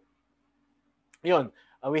 So yun,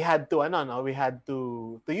 we had to ano, no, we had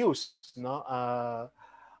to use, no,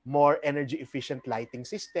 more energy efficient lighting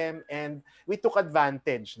system, and we took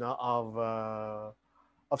advantage, no, of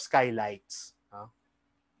skylights, no?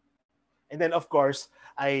 And then of course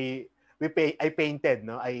I painted,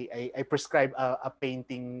 no, I prescribed a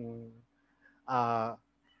painting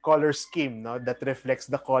color scheme, no, that reflects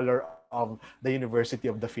the color of the University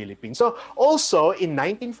of the Philippines. So also in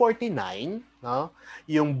 1949, no,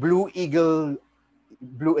 yung Blue Eagle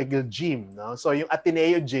Gym, no, so yung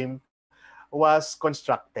Ateneo Gym was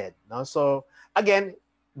constructed, no. So again,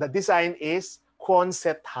 the design is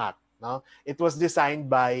Quonset Hut, no. It was designed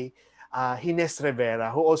by Hines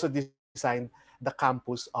Rivera, who also designed the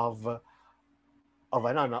campus of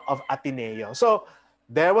Ateneo. So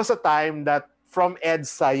there was a time that from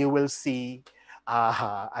EDSA you will see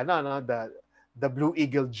the Blue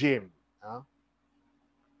Eagle Gym, no?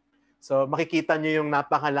 So makikita niyo yung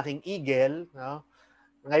napakalaking eagle, no?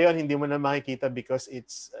 Ngayon hindi mo na makikita because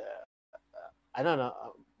it's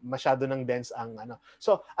masyado ng dense ang ano.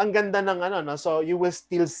 So ang ganda ng ano, no? So you will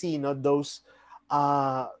still see, no, those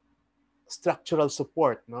structural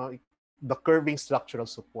support, no? The curving structural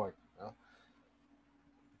support, no?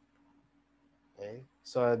 Okay.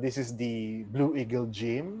 So this is the Blue Eagle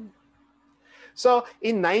Gym. So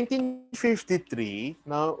in 1953,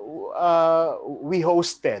 no, we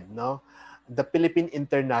hosted, no, the Philippine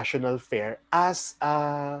International Fair as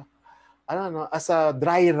as a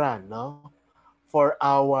dry run, no, for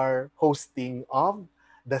our hosting of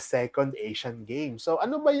the second Asian Games. So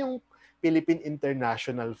ano ba yung Philippine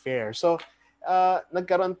International Fair? So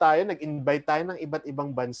nag-invite tayo ng iba't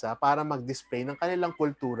ibang bansa para mag-display ng kanilang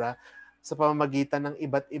kultura sa pamamagitan ng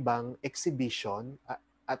iba't ibang exhibition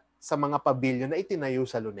at sa mga pavilion na itinayo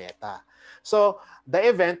sa Luneta. So the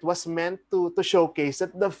event was meant to showcase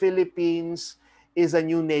that the Philippines is a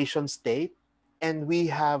new nation state, and we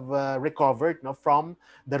have recovered, no, from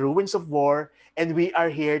the ruins of war, and we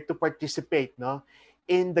are here to participate, no,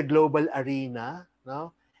 in the global arena,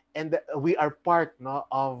 no, and we are part, no,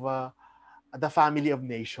 of the family of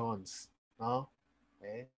nations, no.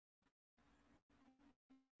 Okay.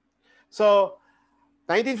 So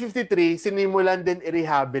 1953 sinimulan din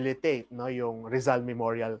i-rehabilitate, no, yung Rizal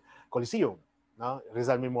Memorial Coliseum, no,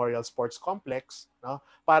 Rizal Memorial Sports Complex, no,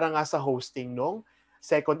 para nga sa hosting nung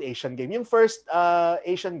second Asian Game. Yung first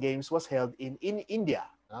Asian Games was held in India,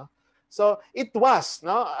 no? So it was,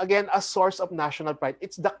 no, again, a source of national pride.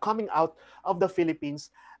 It's the coming out of the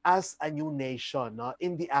Philippines as a new nation, no,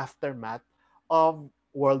 in the aftermath of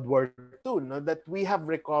World War II, no, that we have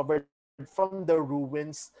recovered from the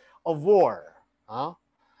ruins of war, no?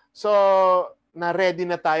 So na ready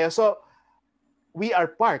na tayo. So we are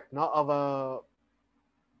part, no, of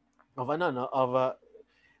a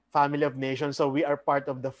family of nations. So we are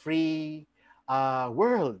part of the free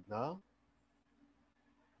world, no?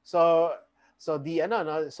 So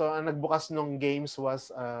ang nagbukas nung games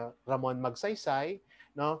was Ramon Magsaysay,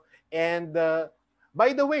 no? And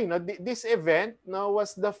by the way, no, this event, no,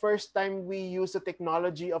 was the first time we used the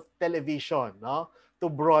technology of television, no, to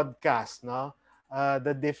broadcast, no,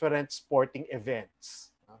 the different sporting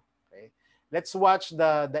events. Okay, let's watch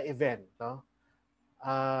the event, no.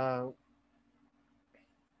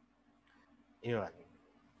 Yun.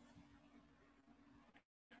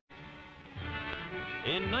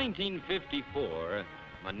 In 1954,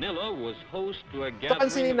 Manila was host to a So gathering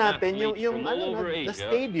pansinin of natin athletes yung from all over the Asia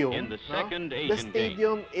stadium, in the no? second The Asian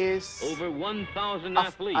stadium Games. is Over 1,000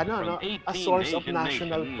 athletes from 18 a source of Asian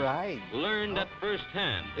national nations pride, learned no? at first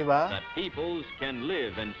hand Diba? that peoples can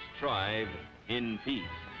live and strive in peace.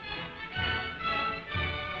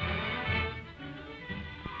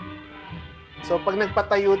 So pag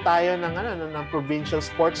nagpatayo tayo ng ng provincial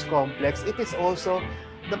sports complex, it is also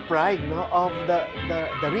the pride, no, of the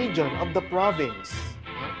region, of the province.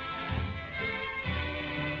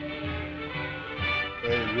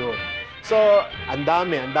 Okay, yun. So ang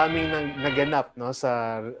daming naganap, no,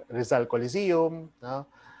 sa Rizal Coliseum, no.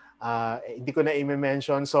 Hindi ko na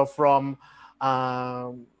i-mention. So from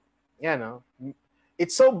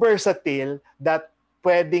it's so versatile that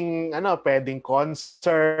pwedeng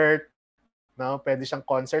concert, no, pwede siyang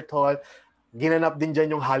concert hall. Ginanap din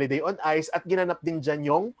diyan yung Holiday on Ice at ginanap din diyan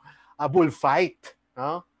yung bullfight,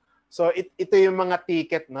 no? So ito yung mga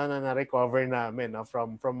ticket na recover namin, no,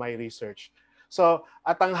 from my research. So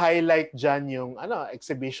at ang highlight diyan yung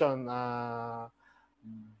exhibition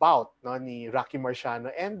bout, no, ni Rocky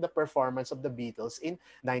Marciano and the performance of the Beatles in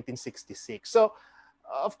 1966. So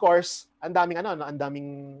of course, ang daming ano, no, ang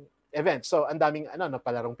daming events. So, ang daming ano, no,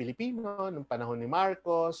 palarong Pilipino nung panahon ni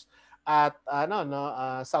Marcos at ano, no,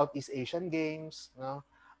 Southeast Asian Games, no,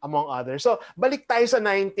 among others. So, balik tayo sa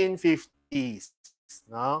 1950s,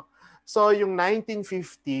 no? So, yung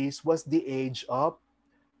 1950s was the age of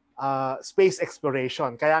space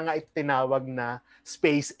exploration. Kaya nga ito tinawag na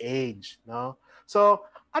space age, no? So,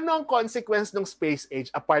 ano ang consequence ng space age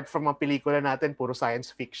apart from ang pelikula natin puro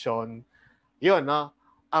science fiction? Yun, no?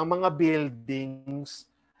 Ang mga buildings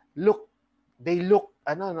they look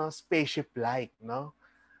ano, no, spaceship-like, no?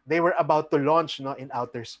 They were about to launch, no, in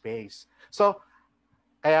outer space. So,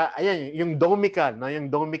 kaya ayan yung domical, no,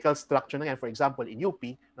 yung domical structure na yan, for example in UP,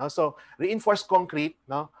 no? So, reinforced concrete,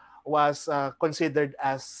 no, was considered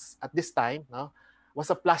as at this time, no, was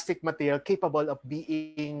a plastic material capable of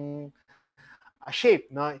being shaped,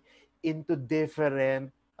 no, into different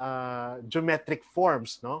geometric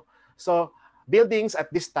forms, no. So buildings at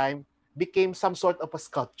this time became some sort of a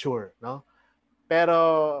sculpture, no,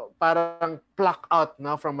 pero parang plucked out,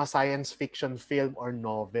 no, from a science fiction film or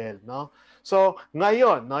novel, no. So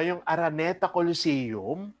ngayon, no, yung Araneta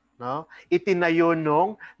Coliseum, no, itinayo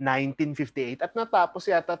noong 1958 at natapos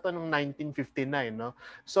yata to noong 1959, no.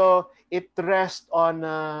 So it rests on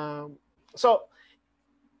so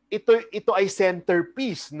ito ay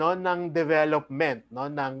centerpiece, no, ng development,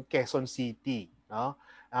 no, ng Quezon City, no,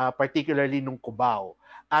 particularly nung Cubao.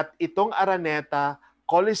 At itong Araneta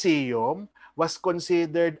Coliseum was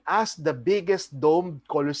considered as the biggest domed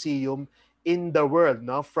coliseum in the world,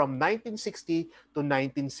 no, from 1960 to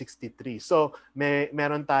 1963. So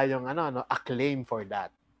meron tayong ano, no, acclaim for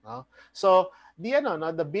that, no. So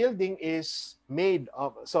the building is made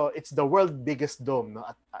of, so it's the world biggest dome, no,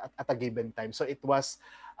 at a given time. So it was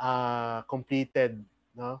completed,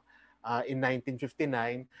 no, in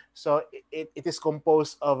 1959. So it is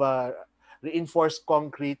composed of a reinforced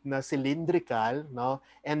concrete na cylindrical, no,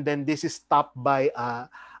 and then this is topped by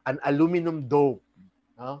an aluminum dome,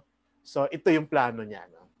 no. So ito yung plano niya,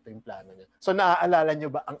 no. Ito yung plano niya. So naaalala niyo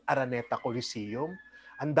ba ang Araneta Coliseum?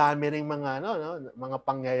 Ang dami ring mga mga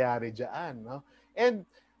pangyayari diyan, no. And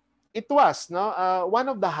it was, no, one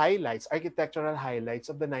of the highlights, architectural highlights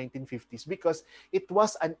of the 1950s because it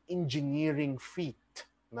was an engineering feat,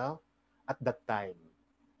 no, at that time.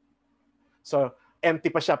 So empty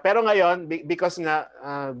pa siya. Pero ngayon, because nga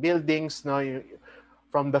buildings, no,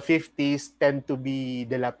 from the 50s tend to be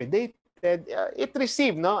dilapidated, it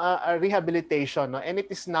received, no, a rehabilitation, no, and it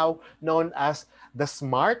is now known as the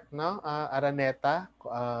SMART, no, Araneta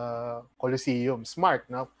Coliseum. SMART,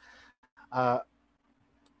 no.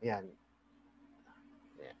 Yan.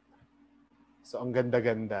 So ang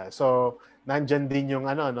ganda-ganda. So nandiyan din yung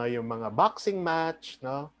ano, no, yung mga boxing match,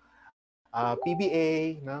 no,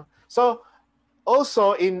 PBA, no. So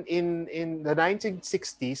also in the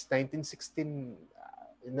 1960s,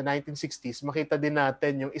 in the 1960s, makita din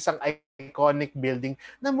natin yung isang iconic building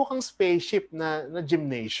na mukhang spaceship na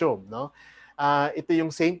gymnasium, no. Ito yung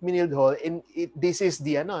St. Meinilde Hall, and this is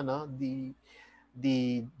the ano, no,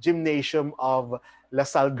 the gymnasium of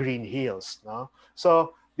LaSalle Green Hills, no.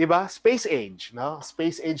 So, 'di ba? Space age, no?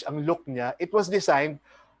 Space age ang look niya. It was designed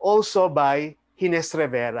also by Hines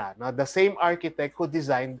Rivera, no? The same architect who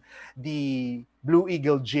designed the Blue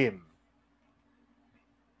Eagle Gym.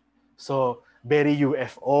 So, very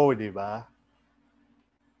UFO, 'di ba?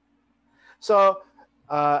 So,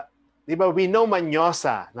 'di ba, we know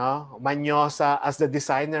Manyosa, no? Manyosa as the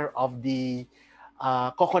designer of the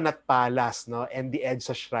Coconut Palace, no, and the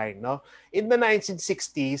EDSA Shrine, no. In the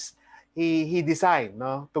 1960s, he designed,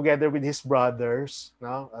 no, together with his brothers,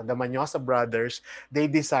 no, the Manyosa brothers, they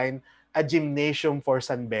designed a gymnasium for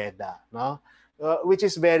San Beda, no, which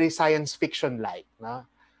is very science fiction like, no,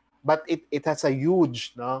 but it has a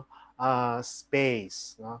huge, no,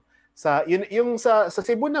 space, no. Sa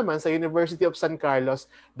Cebu naman, sa University of San Carlos,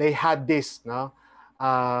 they had this, no,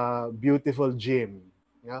 beautiful gym,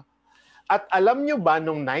 no. At alam nyo ba,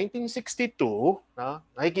 noong 1962, no,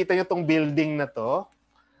 nakikita nyo tong building na to?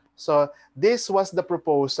 So, this was the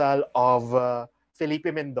proposal of Felipe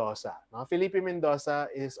Mendoza. No? Felipe Mendoza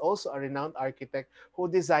is also a renowned architect who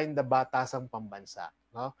designed the Batasang Pambansa.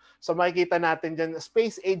 No? So, makikita natin dyan,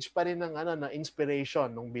 space age pa rin ng na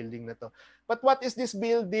inspiration ng building na to. But what is this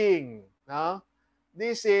building? No?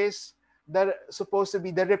 This is supposed to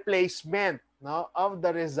be the replacement, no, of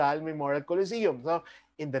the Rizal Memorial Coliseum. So,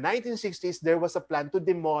 in the 1960s, there was a plan to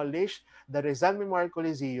demolish the Rizal Memorial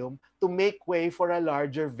Coliseum to make way for a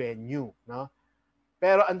larger venue, no?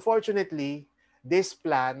 Pero unfortunately, this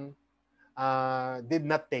plan did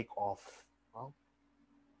not take off. No?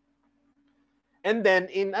 And then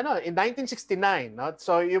in 1969, no?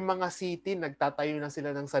 So yung mga city nagtatayo na sila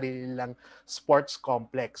ng sarili nilang sports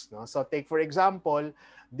complex, no? So take for example,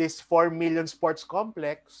 this 4 million sports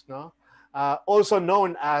complex, no? Also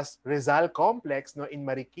known as Rizal Complex, no, in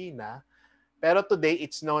Marikina. Pero today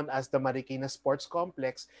it's known as the Marikina Sports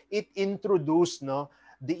Complex. It introduced, no,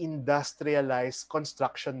 the industrialized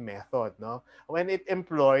construction method, no, when it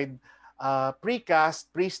employed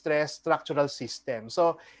precast, pre-stressed structural system.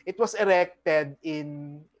 So it was erected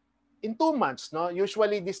in 2 months, no.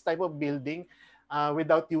 Usually this type of building,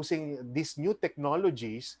 without using these new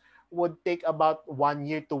technologies, would take about 1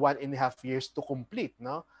 year to 1.5 years to complete,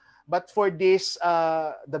 no. But for this,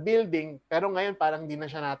 the building, pero ngayon parang di na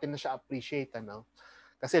siya natin na siya appreciate, ano?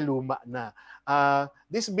 Kasi luma na.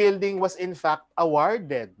 This building was in fact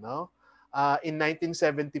awarded, no, in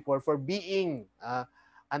 1974 for being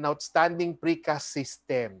an outstanding precast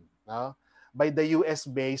system, no, by the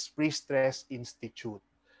US-based Pre-Stress Institute.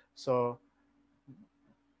 So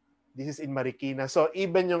this is in Marikina. So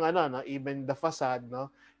even yung no, even the facade,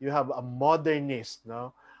 no, you have a modernist,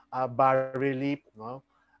 no, bas relief, no,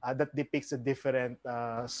 that depicts the different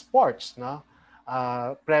sports, no,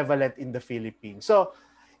 prevalent in the Philippines. So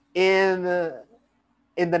in the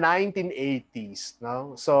 1980s,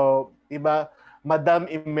 no, so diba, Madam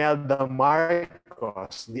Imelda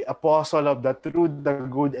Marcos, the apostle of the true, the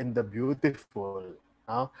good, and the beautiful,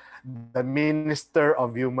 no, the Minister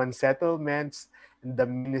of Human Settlements, and the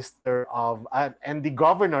Minister of and the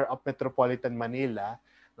Governor of Metropolitan Manila,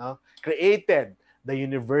 no, created the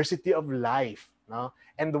University of Life, no,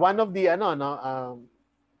 and one of the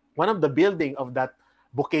one of the building of that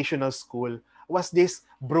vocational school was this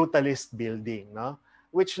brutalist building, no,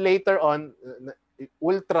 which later on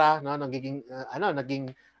ultra, no,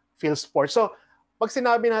 naging field sport. So pag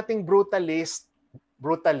sinabi nating brutalist,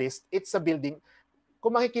 it's a building.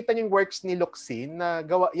 Kung makikita niyo yung works ni Locsin na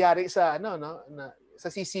yari sa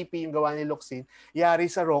sa CCP yung gawa ni Locsin, yari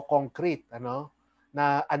sa raw concrete,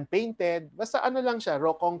 na unpainted, basta lang siya,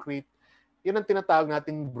 raw concrete. Yun ang tinatawag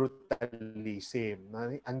natin brutalism,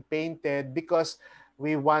 unpainted, because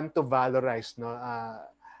we want to valorize,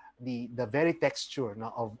 the very texture,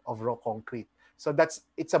 of raw concrete. So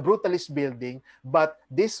it's a brutalist building, but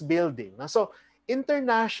this building, so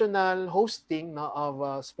international hosting, of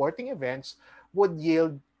sporting events would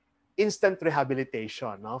yield instant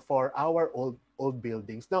rehabilitation, for our old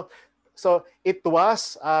buildings. So it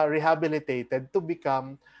was rehabilitated to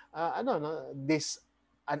become this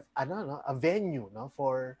a venue,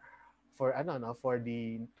 for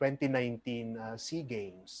the 2019 SEA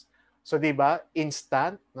Games. So 'di ba,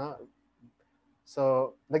 instant,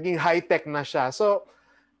 so naging high-tech na siya. So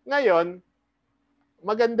ngayon,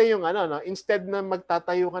 maganda yung instead na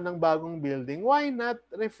magtatayo ka ng bagong building, why not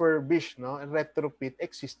refurbish, and retrofit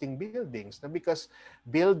existing buildings? Because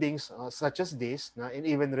buildings such as this, and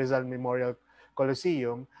even Rizal Memorial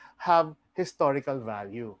Coliseum have historical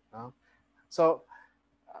value. So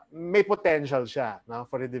may potential siya,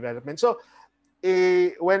 for redevelopment. So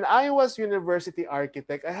when I was university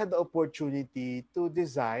architect, I had the opportunity to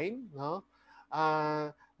design,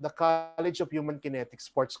 the College of Human Kinetics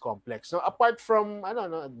Sports Complex. So apart from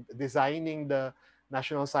designing the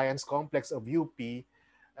National Science Complex of UP, we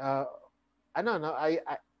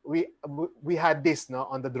had this,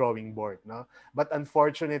 on the drawing board, but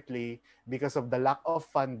unfortunately, because of the lack of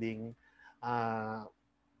funding,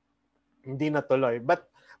 hindi natuloy. But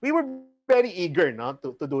we were very eager,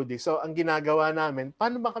 to do this. So ang ginagawa namin,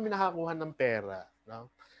 paano ba kami nakakuha ng pera,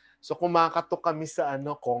 So kumakatok kami sa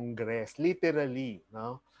Congress, literally,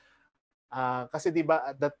 kasi 'di ba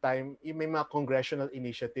at that time, may mga congressional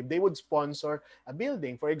initiative, they would sponsor a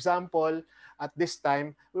building. For example, at this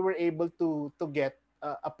time, we were able to get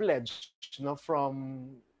a pledge,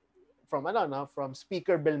 from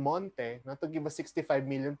Speaker Belmonte, to give us 65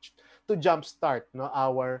 million to jumpstart,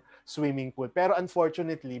 our swimming pool. Pero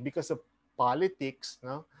unfortunately, because of politics,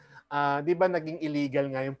 'di ba naging illegal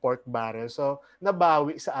nga yung pork barrel. So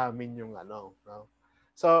nabawi sa amin yung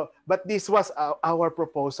So, but this was our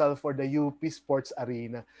proposal for the UP Sports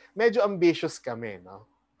Arena. Medyo ambitious kami,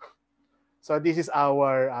 So this is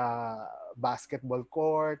our basketball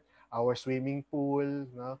court, our swimming pool,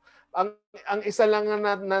 Ang isa lang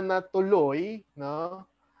na natuloy, na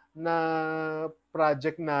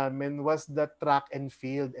project namin was the track and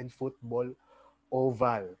field and football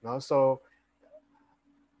oval, So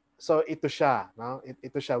ito siya,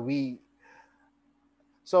 Ito siya.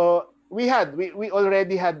 We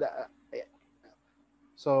already had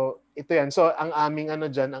so ito yan. So ang aming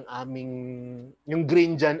yung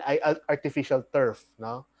green diyan ay artificial turf,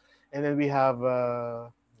 And then we have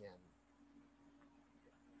yan.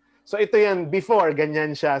 So ito yan, before,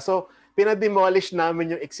 ganyan siya. So pinademolish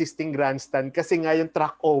namin yung existing grandstand kasi nga yung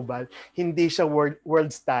track oval, hindi siya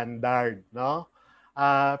world standard, no?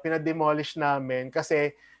 Pinademolish namin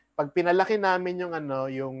kasi pag pinalaki namin yung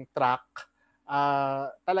yung track,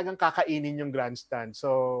 talagang kakainin yung grandstand.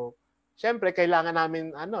 So syempre kailangan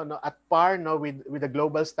namin at par with the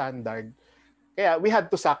global standard. Kaya we had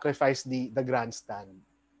to sacrifice the grandstand.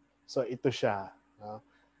 So ito siya, no?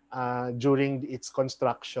 During its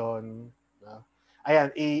construction, no?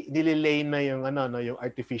 Ayan, nililay na yung yung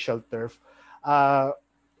artificial turf.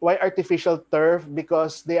 Why artificial turf?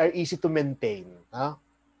 Because they are easy to maintain, no?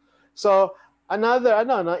 So another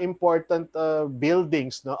important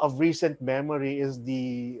buildings of recent memory is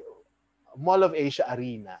the Mall of Asia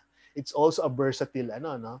Arena. It's also a versatile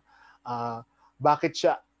bakit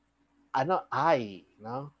siya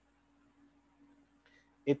no?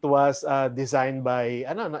 It was designed by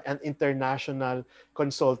an international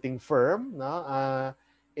consulting firm, no?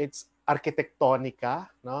 It's Arquitectonica,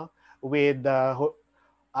 no? With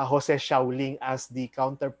Jose Shaoling as the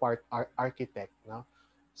counterpart architect, no?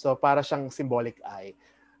 So para siyang symbolic eye.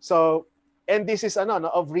 So and this is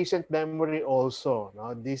of recent memory also,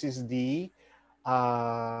 no? This is the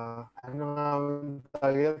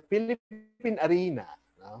Philippine Arena,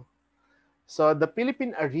 no? So the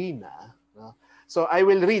Philippine Arena, no? So I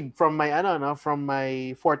will read from my from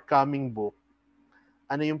my forthcoming book.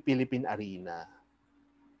 Ano yung Philippine Arena?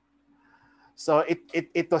 So it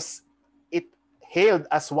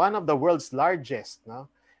hailed as one of the world's largest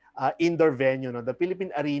indoor venue, no? The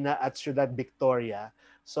Philippine Arena at Ciudad Victoria.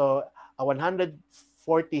 So a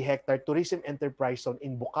 140-hectare tourism enterprise zone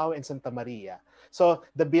in Bukaw and Santa Maria. So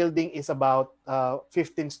the building is about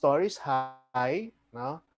 15 stories high,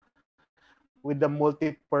 no? With the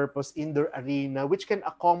multi-purpose indoor arena which can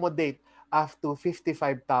accommodate up to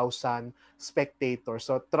 55,000 spectators.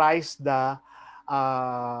 So thrice the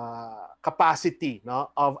capacity,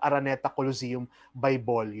 no, of Araneta Coliseum by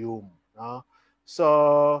volume, no?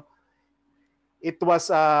 So it was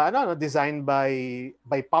designed by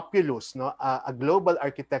Populous, no, a global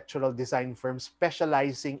architectural design firm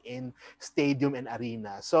specializing in stadium and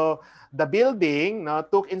arena. So the building, no,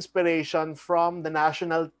 took inspiration from the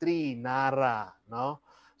national tree Nara, no?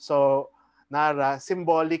 So Nara,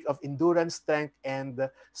 symbolic of endurance, strength, and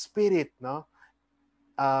spirit, no?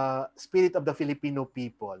 Spirit of the Filipino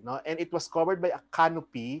people, no? And it was covered by a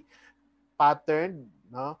canopy patterned,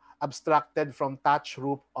 no, abstracted from thatch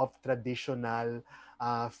roof of traditional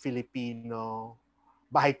Filipino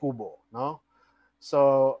bahay kubo, no?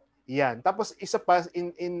 So, yan. Tapos isa pa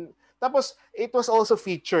tapos it was also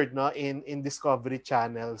featured, no, in Discovery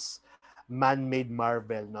Channel's Man-Made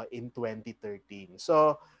Marvel, no, in 2013.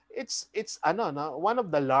 So, it's one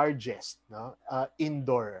of the largest, no,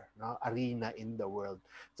 indoor, no, arena in the world.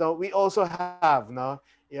 So, we also have, no,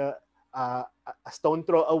 a stone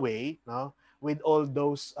throw away, no, with all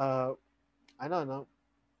those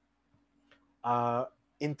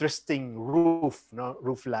interesting roof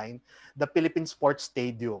line, the Philippine Sports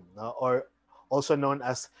Stadium, no, or also known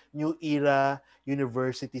as New Era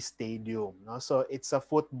University Stadium, no? So it's a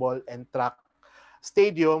football and track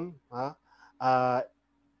stadium,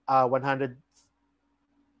 100.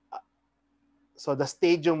 So the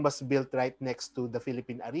stadium was built right next to the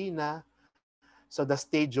Philippine Arena. So the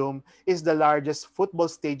stadium is the largest football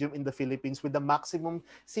stadium in the Philippines with a maximum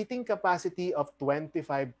seating capacity of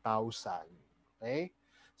 25,000. Okay?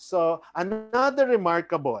 So another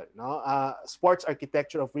remarkable, no, sports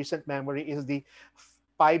architecture of recent memory is the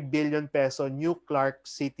 5 billion peso New Clark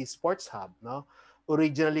City Sports Hub, no?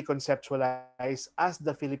 Originally conceptualized as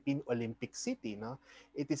the Philippine Olympic City, no?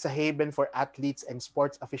 It is a haven for athletes and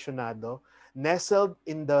sports aficionado, nestled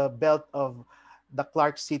in the belt of the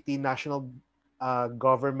Clark City National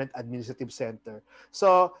Government Administrative Center.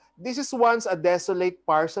 So this is once a desolate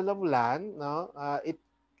parcel of land, no? It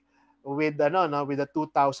with with a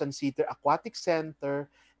 2,000-seater aquatic center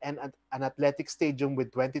and an athletic stadium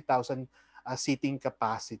with 20,000 seating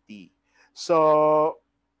capacity. So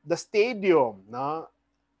the stadium, no,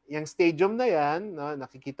 yung stadium na yan, no,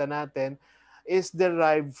 nakikita natin, is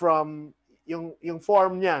derived from yung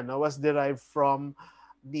form niya, no, was derived from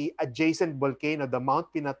the adjacent volcano, the Mount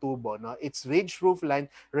Pinatubo, no? Its ridge roof line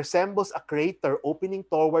resembles a crater opening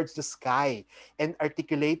towards the sky and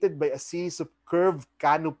articulated by a series of curved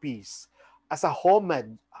canopies. As a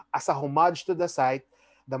homage to the site,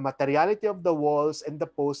 the materiality of the walls and the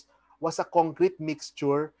posts was a concrete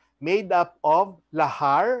mixture made up of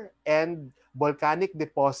lahar and volcanic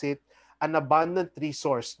deposit, an abundant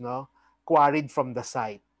resource, no, quarried from the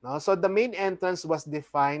site. No? So the main entrance was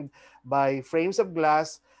defined by frames of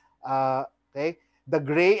glass, okay, the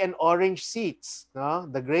gray and orange seats. No?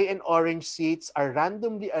 The gray and orange seats are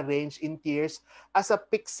randomly arranged in tiers as a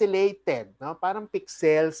pixelated, no? Parang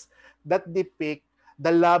pixels that depict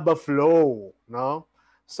the lava flow. No?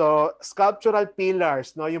 So, sculptural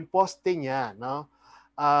pillars, no? Yung poste niya, no?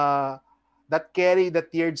 That carry the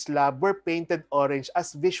tiered slab were painted orange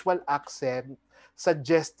as visual accent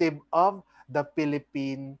suggestive of the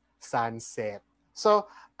Philippine sunset. So,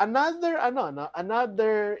 another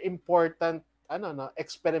important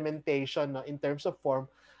experimentation, no, in terms of form,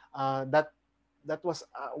 that was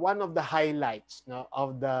one of the highlights, no,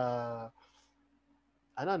 of the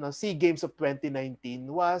SEA Games of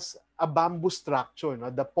 2019 was a bamboo structure, no,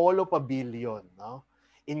 the Polo Pavilion, no,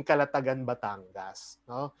 in Calatagan, Batangas,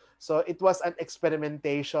 no. So it was an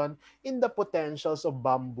experimentation in the potentials of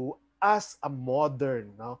bamboo as a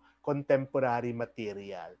modern, no, contemporary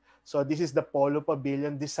material. So this is the Polo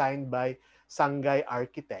Pavilion designed by Sangay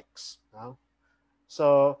Architects, no.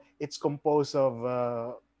 So it's composed of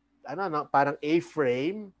parang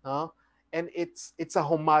A-frame, no? And it's a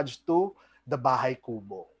homage to the Bahay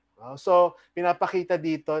Kubo. No? So pinapakita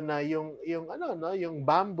dito na yung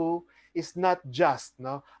bamboo is not just,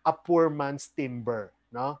 no, a poor man's timber,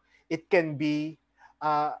 no? It can be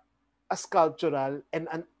a sculptural and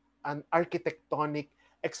an architectonic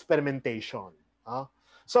experimentation, no?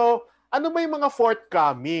 So ano ba yung mga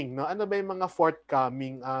forthcoming, no? Ano ba yung mga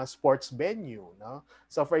forthcoming sports venue, no?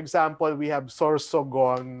 So for example, we have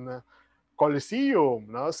Sorsogon Coliseum,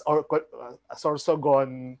 no? Or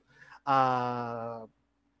Sorsogon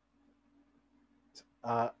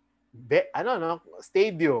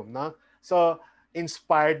stadium, no? So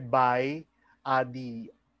inspired by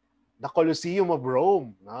the Colosseum of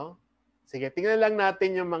Rome, no? Sige, tingnan lang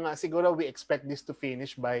natin yung mga, siguro we expect this to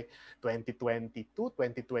finish by 2022,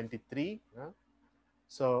 2023. No?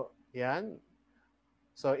 So, yan.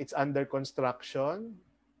 So, it's under construction.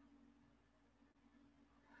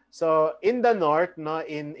 So, in the north, no,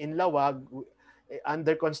 in Lawag,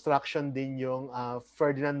 under construction din yung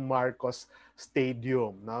Ferdinand Marcos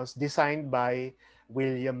Stadium, no? Designed by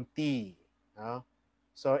William T. No?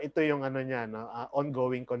 So, ito yung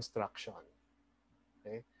ongoing construction.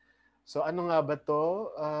 Okay? So ano nga ba to?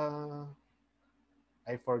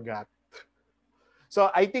 I forgot. So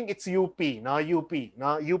I think it's UP, no? UP,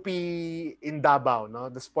 no? UP in Davao, no?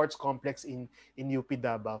 The sports complex in UP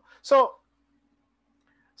Davao. So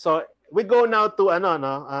we go now to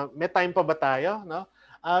may time pa ba tayo, no?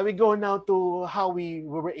 We go now to how we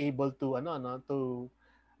were able to to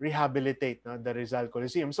rehabilitate, no, the Rizal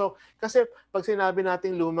Coliseum. So, kasi pag sinabi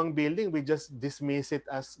nating lumang building, we just dismiss it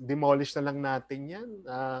as demolish na lang natin yan.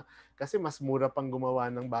 Kasi mas mura pang gumawa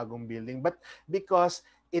ng bagong building. But because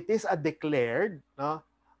it is a declared, no,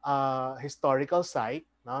 historical site,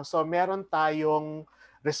 no, so meron tayong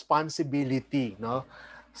responsibility, no,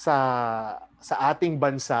 sa ating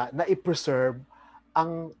bansa na i-preserve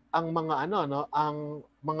ang mga ang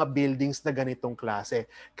mga buildings na ganitong klase.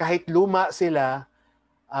 Kahit luma sila,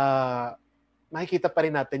 makikita pa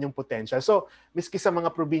rin natin yung potential. So, miski sa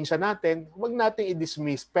mga probinsya natin, huwag nating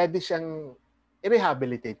i-dismiss. Pwede siyang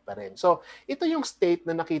i-rehabilitate pa rin. So, ito yung state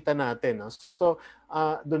na nakita natin. No? So,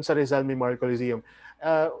 doon sa Rizal Memorial Coliseum.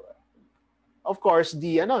 Of course,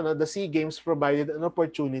 the SEA Games provided an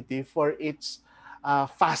opportunity for its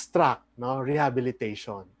fast track, no,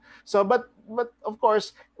 rehabilitation. So, but of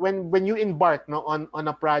course, when you embark, no, on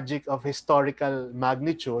a project of historical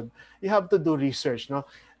magnitude, you have to do research, no.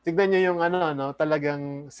 Tignan niyo yung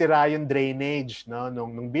talagang sira yung drainage, no,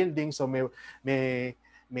 nung building. So may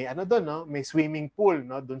doon, no, may swimming pool,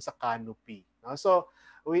 no, doon sa canopy, no. So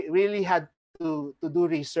we really had to do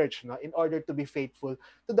research, no, in order to be faithful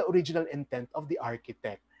to the original intent of the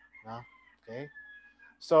architect, no. Okay?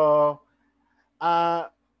 So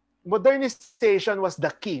modernization was the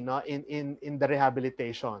key, no, in the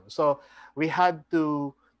rehabilitation. So we had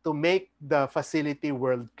to make the facility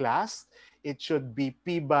world class. It should be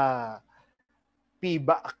PIBA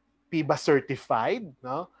certified,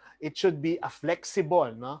 no. It should be a flexible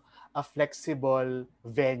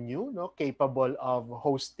venue, no, capable of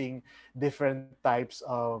hosting different types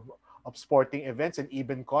of sporting events and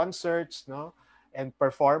even concerts, no, and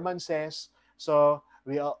performances. So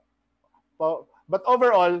but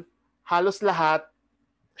overall, halos lahat,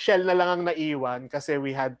 shell na lang ang naiwan kasi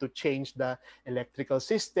we had to change the electrical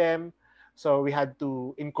system. So we had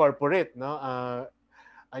to incorporate, no,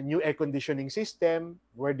 a new air conditioning system.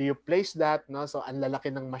 Where do you place that, no? So ang lalaki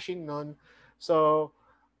ng machine nun. So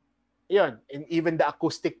yun, and even the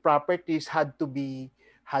acoustic properties had to be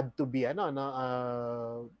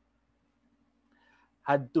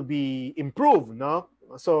improved, no?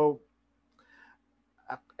 So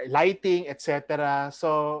lighting, etc.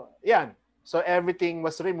 So, yan. So, everything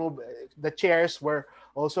was removed. The chairs were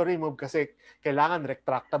also removed kasi kailangan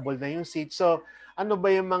retractable na yung seat. So, ano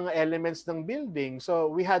ba yung mga elements ng building?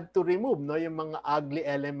 So, we had to remove yung mga ugly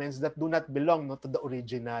elements that do not belong to the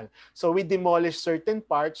original. So, we demolished certain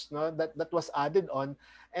parts that was added on,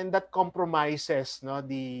 and that compromises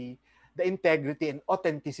the integrity and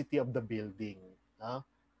authenticity of the building.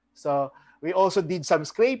 So, we also did some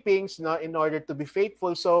scrapings in order to be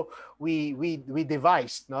faithful. So, we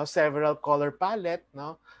devised several color palette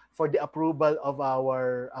for the approval of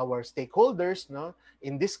our stakeholders,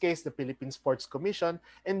 in this case the Philippine Sports Commission,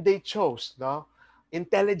 and they chose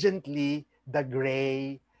intelligently the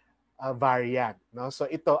gray variant. So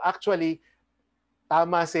ito actually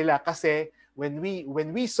tama sila kasi when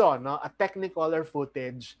we saw a Technicolor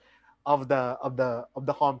footage of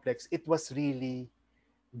the complex, it was really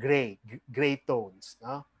gray tones.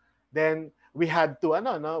 Then we had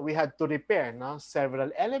to repair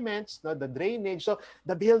several elements, the drainage. So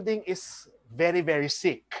the building is very, very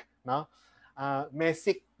sick. May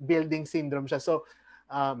sick building syndrome siya. So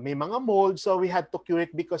may mga mold, so we had to cure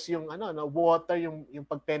it because yung water, yung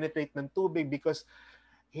pag-penetrate ng tubig, because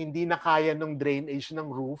hindi na kaya ng drainage ng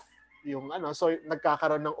roof, so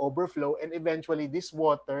nagkakaroon ng overflow, and eventually this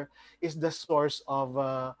water is the source of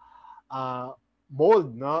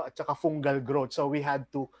mold, at saka fungal growth. So we had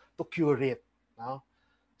to cure it.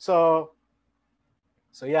 So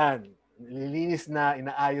yan, nililinis na,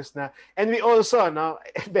 inaayos na. And we also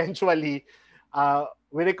eventually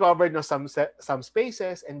we recovered some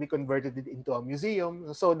spaces, and we converted it into a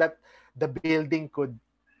museum so that the building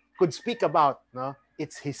could speak about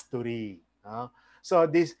its history. So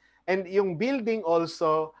this, and yung building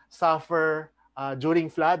also suffer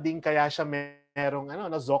during flooding, kaya siya merong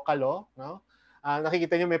zocalo,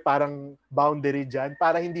 nakikita nyo may parang boundary dyan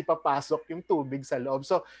para hindi papasok yung tubig sa loob.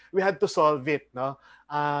 So we had to solve it.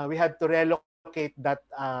 We had to relocate that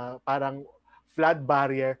parang flood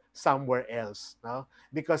barrier somewhere else,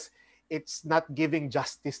 because it's not giving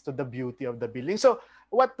justice to the beauty of the building. So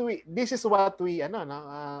this is what we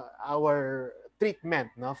our treatment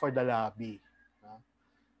for the lobby.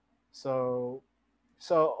 So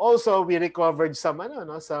also we recovered some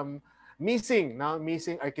missing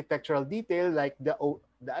architectural detail, like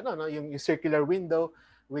yung circular window,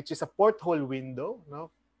 which is a porthole window,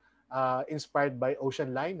 inspired by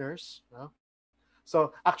ocean liners.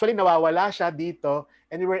 So actually nawawala siya dito,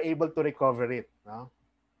 and we were able to recover it.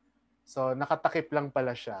 So nakatakip lang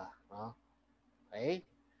pala siya. Okay?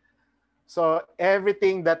 So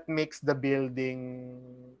everything that makes the building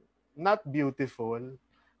not beautiful,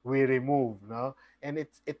 we remove. And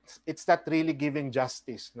it's not really giving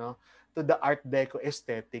justice to the Art Deco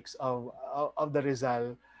aesthetics of the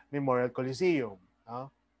Rizal Memorial Coliseum.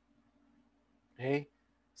 Okay?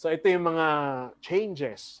 So ito yung mga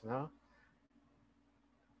changes.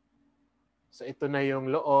 So ito na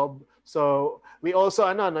yung loob. So we also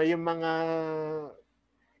yung mga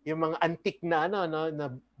antique na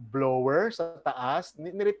na blower sa taas,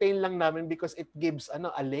 ni-retain lang namin because it gives a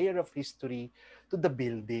layer of history to the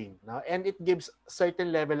building, and it gives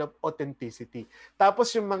certain level of authenticity.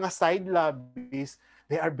 Tapos yung mga side lobbies,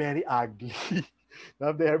 they are very ugly.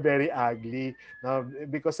 They are very ugly.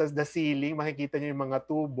 Because as the ceiling, makikita niyo yung mga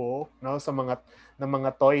tubo sa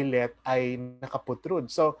mga toilet ay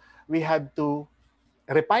nakaputrud. So we had to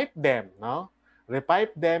repipe them,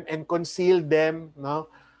 repipe them and conceal them.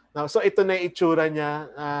 So ito na yung itsura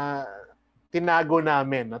niya, tinago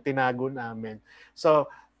namin.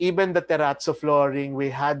 So even the terrazzo flooring, we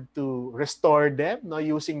had to restore them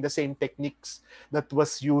using the same techniques that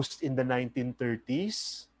was used in the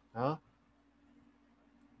 1930s.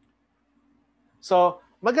 So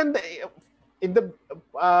maganda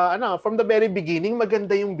from the very beginning,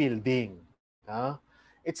 maganda yung building.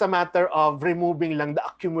 It's a matter of removing lang the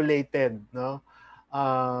accumulated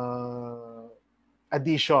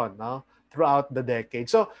addition throughout the decade.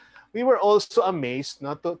 So we were also amazed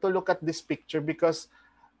to look at this picture, because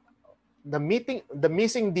the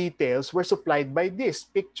missing details were supplied by this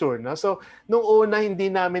picture. So nung una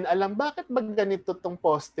hindi namin alam bakit ganito tong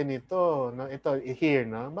poste nito. Ito here,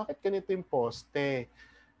 bakit ganito yung poste?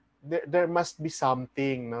 There must be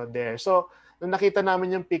something there. So nung nakita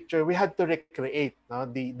namin yung picture, we had to recreate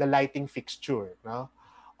the lighting fixture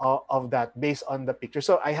of that based on the picture.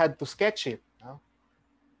 So I had to sketch it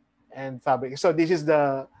and fabric. So this is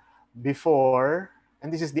the before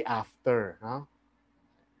and this is the after.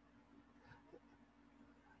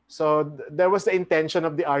 So there was the intention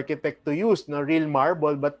of the architect to use real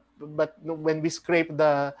marble, but when we scrape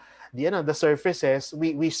the surfaces,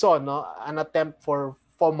 we saw an attempt for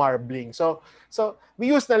foam marbling. So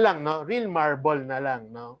we use na lang, no, real marble na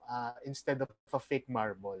lang, no, instead of a fake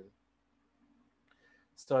marble.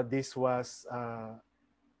 So this was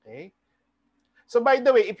okay. So by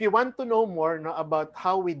the way, if you want to know more, no, about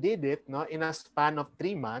how we did it, no, in a span of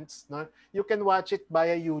 3 months, no, you can watch it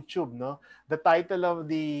via YouTube, no. The title of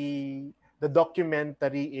the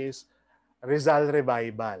documentary is Rizal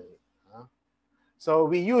Revival. So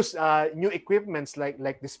we use new equipments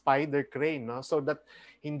like the spider crane, no, so that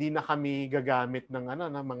hindi na kami gagamit ng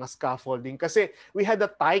mga scaffolding kasi we had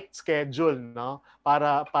a tight schedule, no,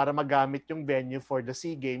 para magamit yung venue for the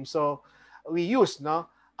SEA Games. So we used, no,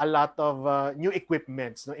 a lot of new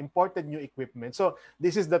equipments, no, imported new equipment. So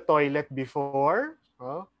this is the toilet before,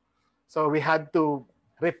 no? So we had to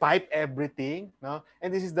repipe everything, no,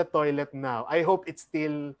 and this is the toilet now. I hope it's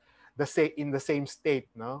still in the same state,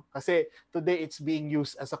 no? Kasi today it's being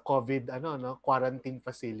used as a COVID quarantine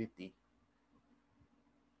facility.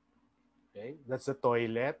 Okay, that's the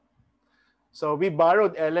toilet. So we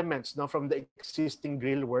borrowed elements, no, from the existing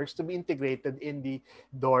grill works to be integrated in the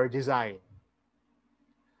door design.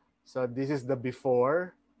 So this is the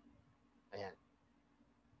before. Ayan.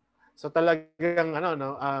 So talagang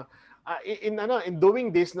in doing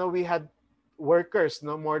this, no, we had workers,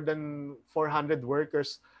 no, more than 400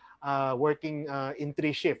 workers working in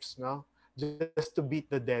 3 shifts, no, just to beat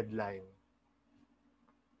the deadline.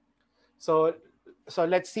 So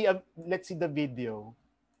let's see the video.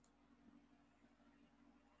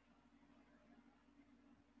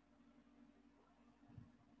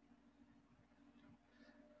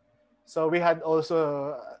 So we had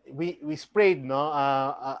also we sprayed, no,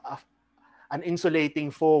 an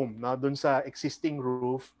insulating foam, no, dun sa existing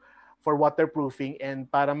roof for waterproofing and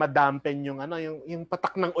para madampen yung yung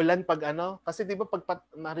patak ng ulan pag kasi 'di ba pag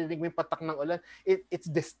narinig mo yung patak ng ulan, it's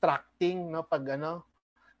distracting, no, pag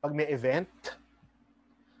may event.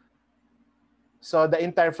 So the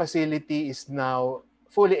entire facility is now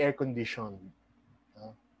fully air conditioned.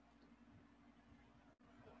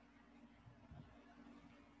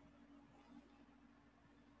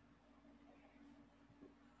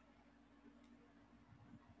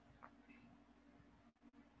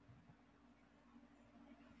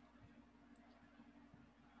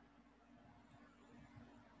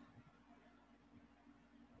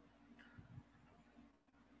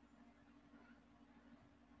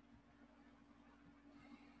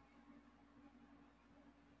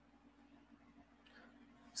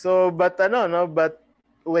 So, but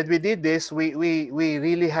when we did this, we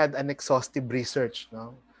really had an exhaustive research,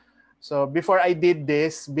 no. So before I did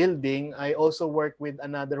this building, I also worked with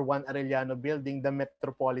another Juan Arellano building, the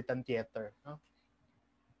Metropolitan Theater, no?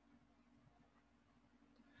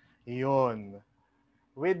 Yun.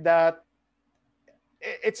 With that,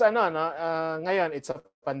 it's ngayon it's a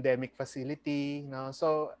pandemic facility, no.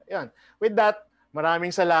 So, yun. With that,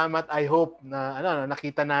 maraming salamat. I hope na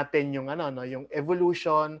nakita natin yung yung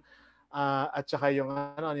evolution at saka yung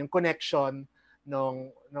yung connection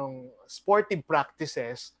ng sportive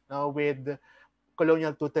practices, no, with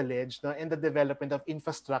colonial tutelage, no, and the development of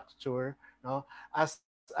infrastructure, no, as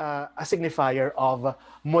a signifier of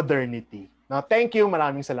modernity. No, thank you.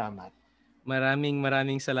 Maraming salamat.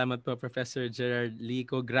 Maraming salamat po, Professor Gerard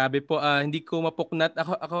Lico. Grabe po, hindi ko mapuknat.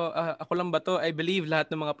 Ako lang ba to? I believe lahat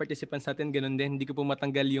ng mga participants natin ganun din. Hindi ko po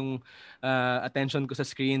matanggal yung attention ko sa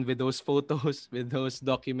screen with those photos, with those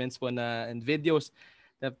documents po and videos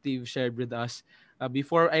that you've shared with us.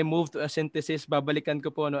 Before I move to a synthesis, babalikan ko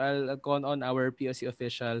po, I'll call on our POC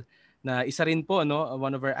official na isa rin po,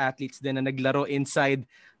 one of our athletes din na naglaro inside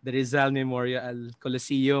the Rizal Memorial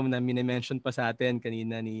Coliseum na minimension pa sa atin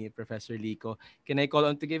kanina ni Professor Lico. Can I call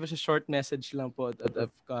on to give us a short message lang po of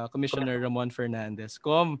Commissioner Ramon Fernandez?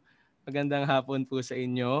 Magandang hapon po sa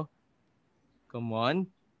inyo. Come on.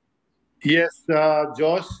 Yes,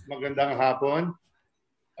 Josh, magandang hapon.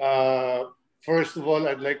 First of all,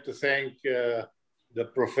 I'd like to thank the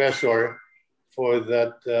professor for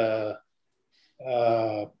that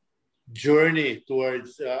journey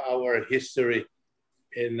towards our history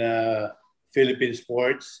in Philippine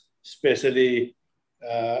sports, especially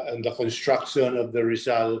in the construction of the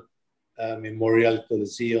Rizal Memorial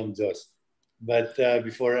Coliseum. But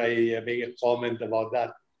before I make a comment about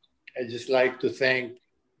that, I'd just like to thank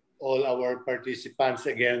all our participants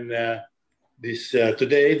again this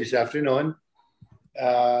afternoon.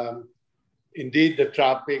 Indeed, the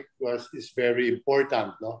topic is very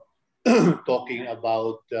important, no? Talking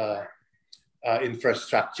about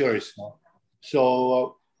infrastructures, no?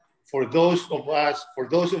 So for those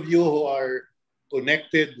of you who are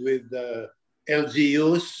connected with the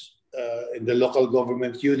LGUs in the local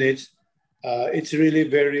government units, it's really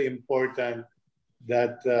very important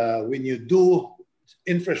that when you do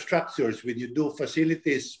infrastructures, when you do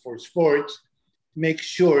facilities for sports, make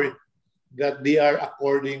sure that they are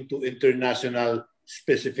according to international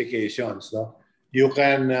specifications. No? You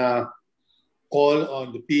can call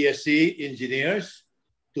on the PSC engineers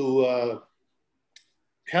to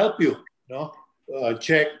help you, no?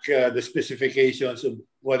 Check the specifications of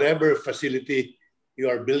whatever facility you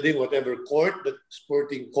are building, whatever court, that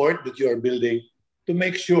sporting court that you are building, to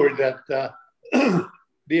make sure that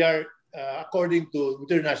they are according to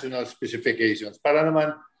international specifications. Para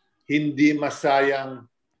naman hindi masayang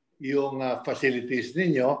yung facilities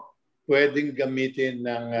ninyo, pwedeng gamitin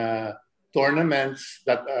ng tournaments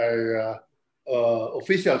that are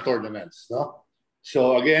official tournaments. No?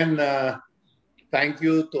 So again, thank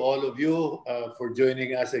you to all of you for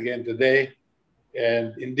joining us again today.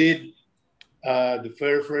 And indeed, the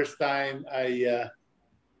very first time I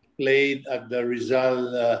played at the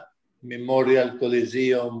Rizal Memorial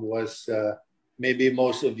Coliseum was maybe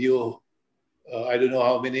most of you, I don't know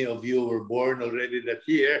how many of you were born already that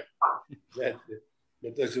year. That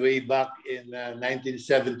was way back in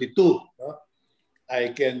 1972. No? I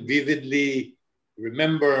can vividly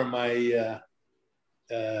remember my,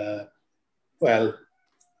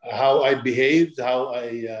 how I behaved, how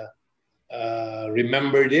I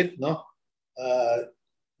remembered it. No?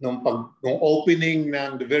 Nung opening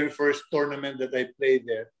ng the very first tournament that I played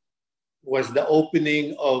there was the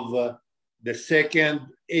opening of the second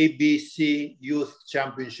ABC Youth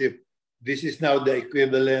Championship. This is now the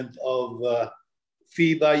equivalent of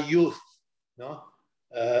FIBA Youth, no?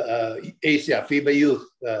 Asia, FIBA Youth.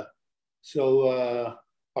 So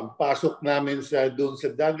pagpasok namin doon sa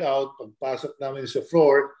dugout, pagpasok namin sa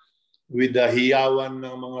floor, with the hiyawan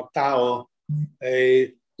ng mga tao,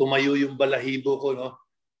 ay tumayo yung balahibo ko, no?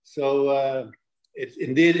 So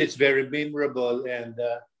it's very memorable, and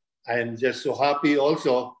I'm just so happy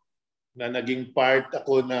also na naging part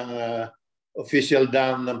ako ng official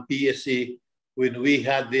dam ng PSC when we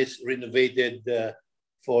had this renovated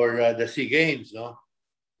for the SEA Games, no?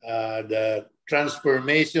 The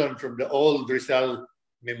transformation from the old Rizal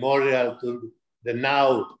Memorial to the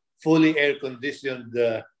now fully air-conditioned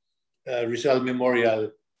Rizal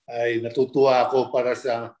Memorial ay natutuwa ako para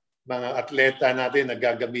sa mga atleta natin na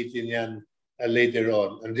gagamitin yan later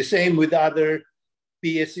on. And the same with other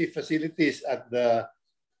PSC facilities at the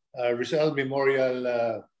Rizal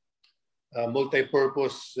Memorial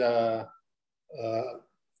multi-purpose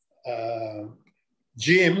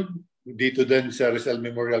gym dito din sa Rizal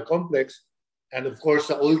Memorial Complex, and of course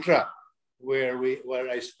sa Ultra, where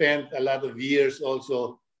I spent a lot of years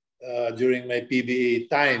also during my PBA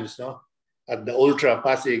times, no? At the Ultra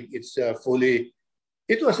Pasig, it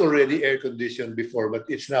was already air conditioned before, but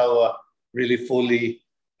it's now really fully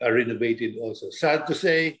renovated also. Sad to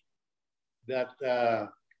say that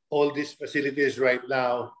all these facilities right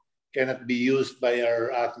now cannot be used by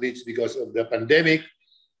our athletes because of the pandemic.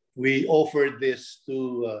 We offered this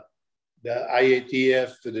to the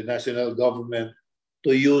IATF, to the national government,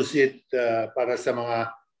 to use it para sa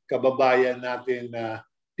mga kababayan natin na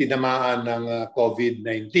tinamaan ng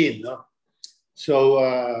COVID-19. No?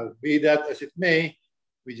 So be that as it may,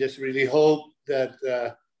 we just really hope that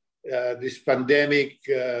this pandemic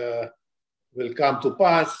will come to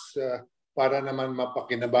pass para naman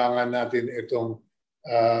mapakinabangan natin itong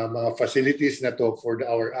mga facilities na to for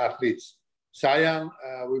our athletes. Sayang,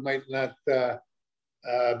 we might not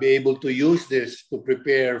be able to use this to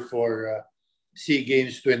prepare for SEA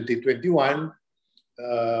Games 2021.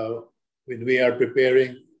 When we are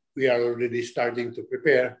preparing, we are already starting to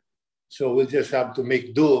prepare. So we'll just have to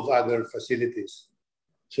make do of other facilities.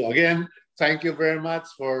 So again, thank you very much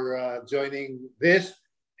for joining this.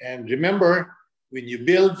 And remember, when you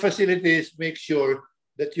build facilities, make sure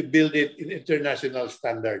that you build it in international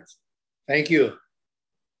standards. Thank you.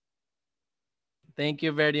 Thank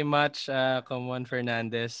you very much, Common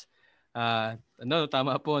Fernandez. No,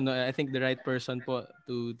 tama po. No, I think the right person po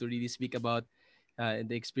to really speak about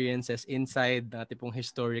the experiences inside natin pong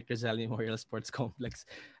historic Rizal Memorial Sports Complex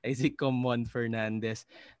ay si Common Fernandez.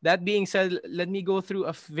 That being said, let me go through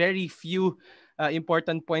a very few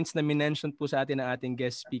important points na minention po sa atin ng ating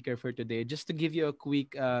guest speaker for today. Just to give you a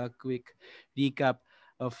quick recap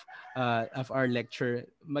of our lecture.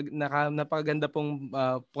 Napakaganda pong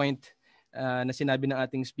point na sinabi ng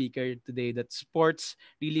ating speaker today that sports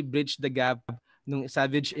really bridge the gap nung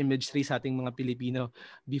savage imagery sa ating mga Pilipino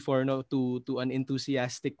before, no, to an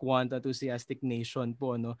enthusiastic nation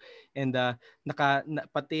po, no. And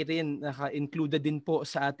pati rin naka-included din po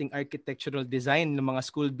sa ating architectural design ng mga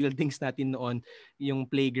school buildings natin noon yung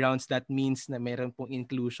playgrounds. That means na meron pong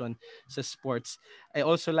inclusion sa sports. I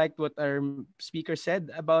also liked what our speaker said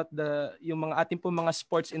about yung mga ating po mga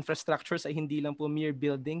sports infrastructures ay hindi lang po mere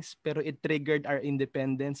buildings, pero it triggered our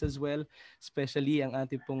independence as well, especially ang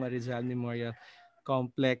ating pong Rizal Memorial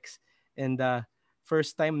Complex. And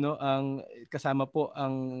first time, no, ang kasama po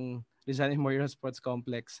ang Rizal Memorial Sports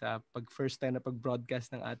Complex first time na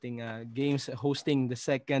pag-broadcast ng ating games, hosting the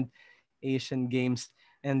second Asian Games.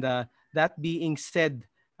 And that being said,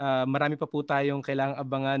 marami pa po tayong kailangang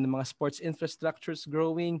abangan ng mga sports infrastructures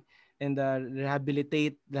growing and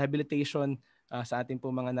rehabilitation sa ating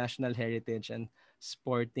po mga national heritage and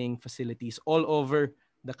sporting facilities all over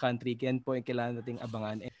the country. Kaya po yung kailangan nating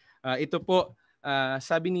abangan. Ito po,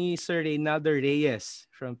 sabi ni Sir Reynaldo Reyes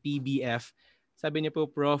from PBF, sabi niya po,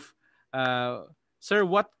 Prof, Sir,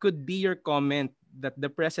 what could be your comment that the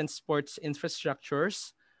present sports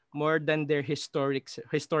infrastructures, more than their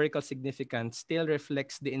historical significance, still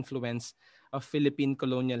reflects the influence of Philippine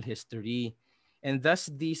colonial history? And thus,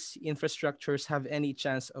 these infrastructures have any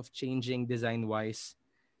chance of changing design-wise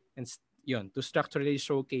and to structurally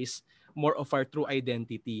showcase more of our true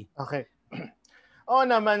identity? Okay. Oo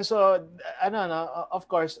naman, so of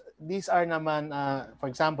course, these are naman, for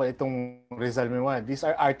example, itong Rizal Memorial, these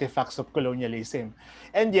are artifacts of colonialism.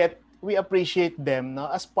 And yet, we appreciate them, no,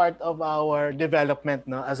 as part of our development,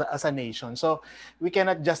 no, as a nation. So, we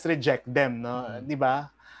cannot just reject them, no, di ba?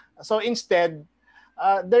 So, instead,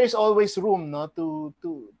 there is always room, no, to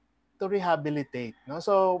rehabilitate, no?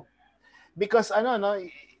 So, because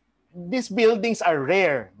these buildings are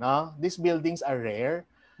rare, no? These buildings are rare.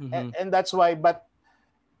 And that's why, but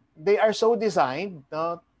they are so designed,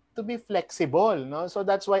 no, to be flexible, no? So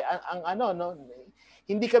that's why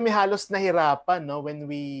hindi kami halos nahirapan, no, when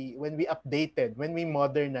we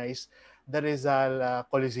modernized the Rizal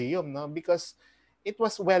Coliseum, no, because it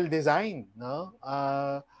was well designed, no?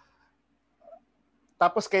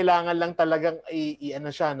 Tapos kailangan lang talagang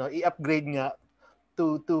i-upgrade nga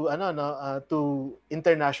to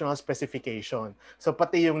international specification. So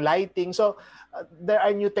pati yung lighting. So there are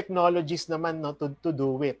new technologies naman, no, to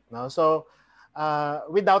do it, no. So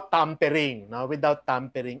without tampering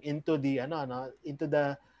into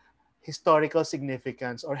the historical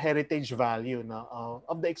significance or heritage value, no,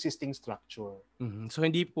 of the existing structure. So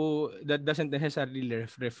hindi po, that doesn't necessarily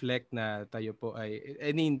reflect na tayo po ay,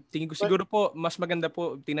 tingin ko siguro po mas maganda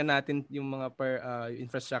po tingnan natin yung mga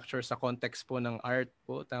infrastructure sa context po ng art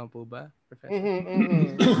po. Tama po ba, Professor?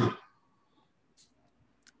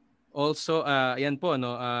 Also, yan po,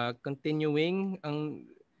 no, continuing ang,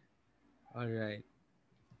 alright.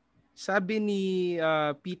 Sabi ni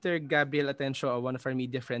Peter Gabriel Atencio, one of our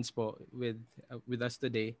media friends po with us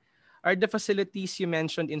today, are the facilities you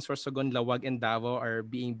mentioned in Sorsogon, Lawag, and Davao are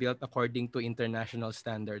being built according to international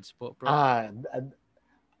standards po?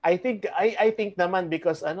 I think naman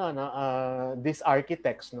because these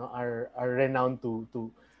architects, no, are renowned to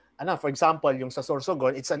for example, yung sa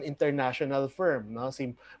Sorsogon, it's an international firm, no,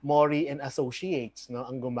 si Mori and Associates, no,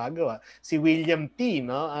 ang gumagawa. Si William T,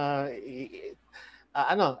 no,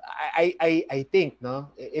 I think,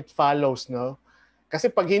 no, it follows, no,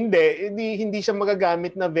 kasi pag hindi siya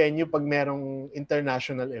magagamit na venue pag merong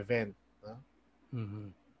international event, no?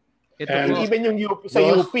 And even yung sa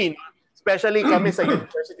UP, no? Especially kami sa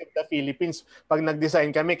University of the Philippines, pag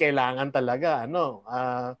nag-design kami, kailangan talaga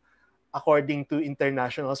according to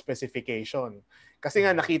international specification. Kasi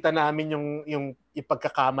nga nakita namin yung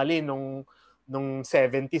ipagkakamali nung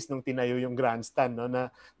 70s nung tinayo yung grandstand, no,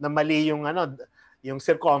 na mali yung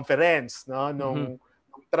circumference, no, nung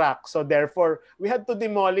track. So therefore, we had to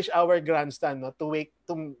demolish our grandstand, no, to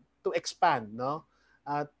expand, no,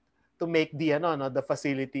 to make the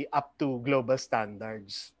facility up to global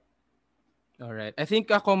standards. All right. I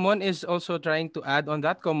think Common is also trying to add on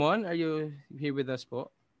that. Common, are you here with us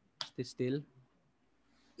po? Still?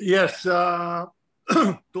 Yes. To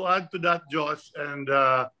add to that, Josh and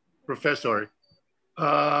Professor,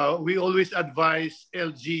 we always advise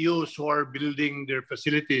LGUs who are building their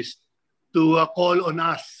facilities to call on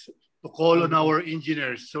us, to call on our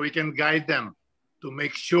engineers so we can guide them to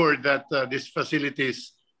make sure that these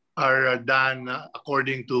facilities are done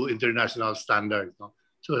according to international standards. No?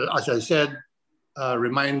 So as I said,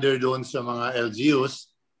 reminder doon sa mga LGUs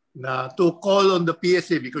na to call on the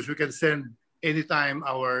PSA because we can send anytime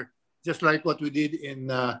just like what we did in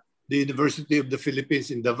the University of the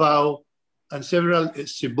Philippines in Davao and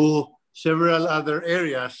Cebu, several other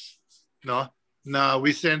areas, no? na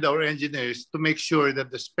we send our engineers to make sure that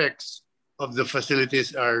the specs of the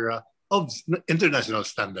facilities are of international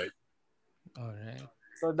standard. All right.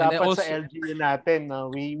 So And dapat also, sa LGU natin,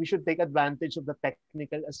 no, we should take advantage of the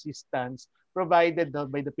technical assistance provided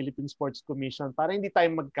by the Philippine Sports Commission para hindi tayo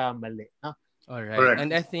magkamali. No? all right. Correct.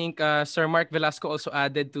 And I think Sir Mark Velasco also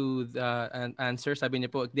added to an answer. Sabi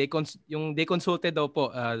niya po, they consulted daw po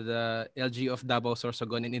the LGU of Davao,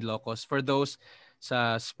 Sorsogon, and Ilocos for those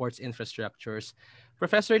sa sports infrastructures.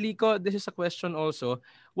 Professor Lico, this is a question also.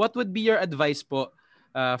 What would be your advice po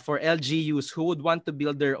for LGUs who would want to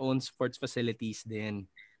build their own sports facilities then?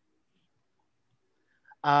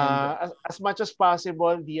 As much as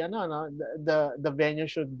possible, the venue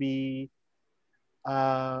should be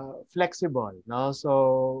flexible, no?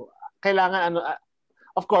 So kailangan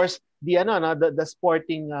of course the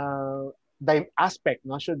sporting aspect,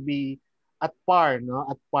 no, should be at par, no,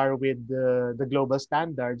 at par with the global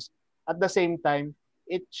standards. At the same time,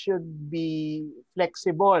 it should be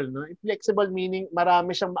flexible, no? Flexible meaning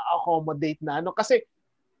marami siyang ma-accommodate na kasi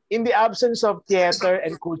in the absence of theater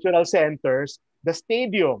and cultural centers, the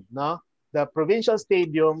stadium, no, the provincial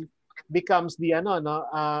stadium becomes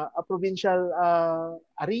a provincial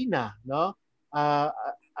arena, no,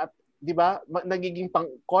 at di ba nagiging pang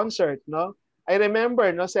concert, no. I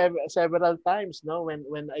remember, no, several times, no,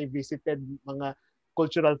 when I visited mga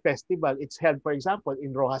cultural festival, it's held, for example,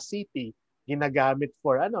 in Rojas City, ginagamit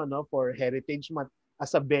for for Heritage Month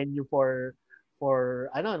as a venue for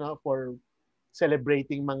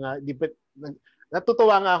celebrating mga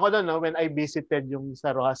natutuwa nga ako doon, no, when I visited yung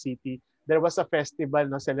sa Rojas City. There was a festival,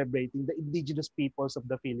 no, celebrating the indigenous peoples of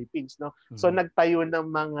the Philippines, no. Mm-hmm. So nagtayo ng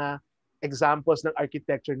mga examples ng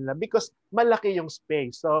architecture nila because malaki yung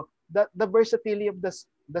space. So the versatility of the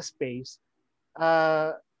space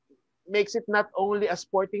makes it not only a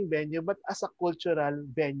sporting venue but as a cultural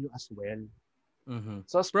venue as well. Mm-hmm.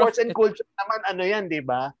 So sports and culture naman yan, 'di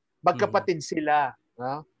ba? Magkapatid sila,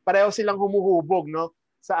 no? Pareho silang humuhubog, no,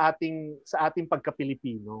 sa ating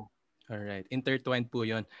pagka-Pilipino. All right, intertwined po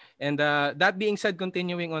 'yon. And that being said,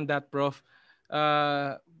 continuing on that, Prof,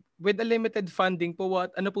 with the limited funding po,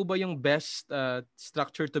 ano po ba yung best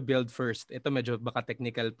structure to build first? Ito medyo baka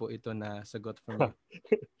technical po ito na sagot for me.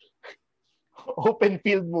 Open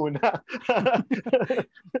field muna.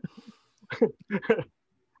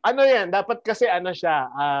 Ano yan? Dapat kasi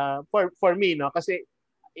siya, for me, no? Kasi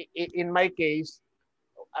in my case,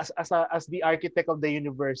 as the architect of the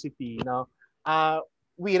university, no,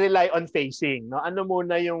 we rely on phasing, no. Ano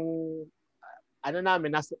muna yung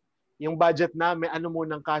namin, yung budget namin, ano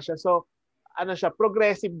muna ang kasya. So siya,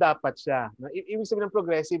 progressive dapat siya, no? Ibig sabihin ng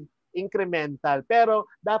progressive, incremental, pero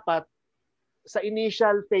dapat sa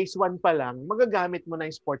initial phase 1 pa lang magagamit mo na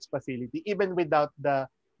yung sports facility even without the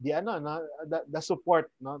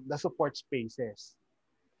support, no, the support spaces.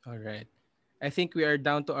 All right. I think we are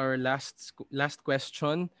down to our last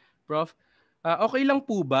question, Prof. Okay lang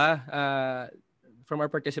po ba, from our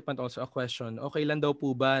participant also a question, okay lang daw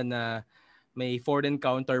po ba na may foreign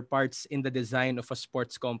counterparts in the design of a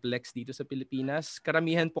sports complex dito sa Pilipinas?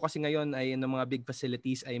 Karamihan po kasi ngayon ay ng mga big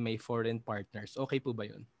facilities ay may foreign partners. Okay po ba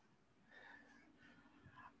yun?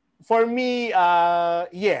 For me,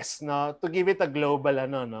 yes, no, to give it a global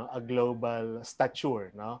a global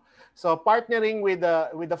stature, no. So partnering with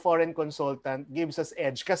a foreign consultant gives us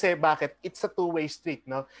edge kasi bakit? It's a two-way street,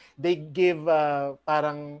 no. They give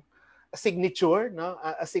parang a signature, no,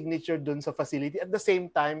 a signature dun sa facility. At the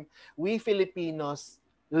same time, we Filipinos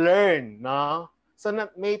learn, no. So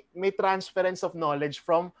may transference of knowledge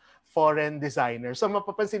from foreign designers. So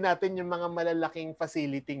mapapansin natin yung mga malalaking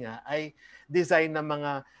facility nga ay design ng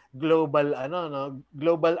mga global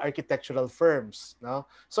global architectural firms, no.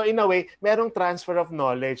 So in a way merong transfer of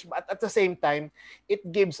knowledge, but at the same time it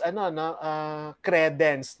gives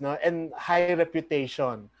credence, no, and high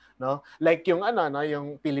reputation, no, like yung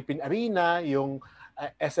yung Philippine Arena, yung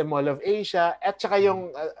SM Mall of Asia, at saka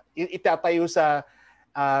yung itatayo sa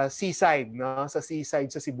seaside, no, sa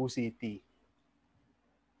seaside sa Cebu City.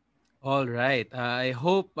 All right. I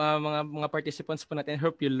hope mga participants po natin, I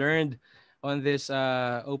hope you learned on this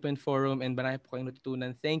open forum and marami po kayong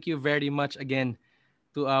natutunan. Thank you very much again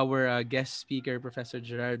to our guest speaker, Professor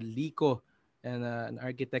Gerard Lico, and an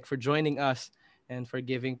architect, for joining us and for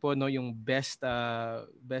giving po yung best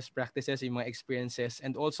practices, yung mga experiences,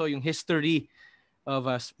 and also yung history of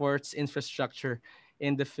sports infrastructure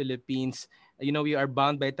in the Philippines. You know, we are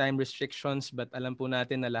bound by time restrictions, but alam po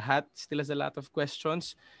natin na still has a lot of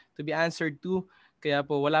questions to be answered to. Kaya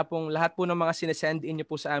po lahat po ng mga sinesend in niyo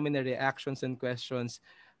po sa amin na reactions and questions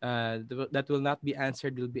that will not be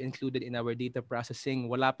answered will be included in our data processing.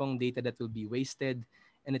 Wala pong data that will be wasted.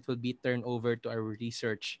 and it will be turned over to our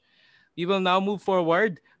research. We will now move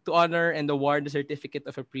forward to honor and award the Certificate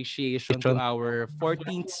of Appreciation to our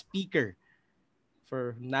 14th speaker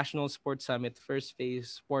for National Sports Summit First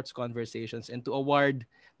Phase Sports Conversations. And to award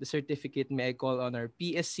the certificate, may I call on our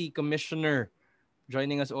PSC Commissioner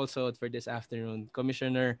joining us also for this afternoon,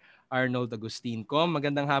 Commissioner Arnold Agustin. Com,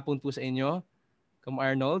 magandang hapon po sa inyo.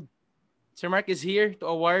 Arnold. Sir Mark is here to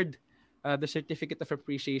award the Certificate of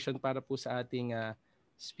Appreciation para po sa ating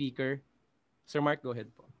speaker. Sir Mark, go ahead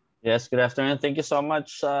po. Yes, good afternoon. Thank you so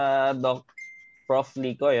much, Doc Prof.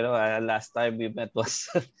 Lico. Last time we met was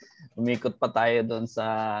umikot pa tayo doon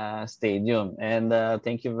sa stadium. And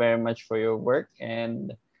thank you very much for your work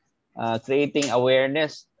and creating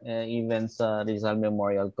awareness even sa Rizal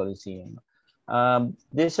Memorial Coliseum.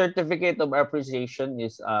 This certificate of appreciation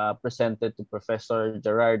is presented to Professor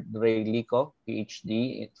Gerard Ray Lico,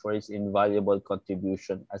 PhD, for his invaluable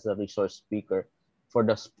contribution as a resource speaker for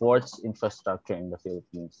the sports infrastructure in the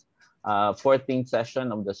Philippines. 14th session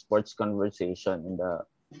of the Sports Conversation in the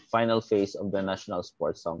final phase of the National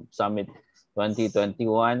Sports Summit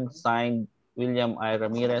 2021, signed William I.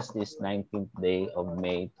 Ramirez this 19th day of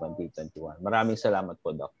May 2021. Maraming salamat po,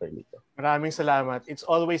 Dr. Lico. Maraming salamat. It's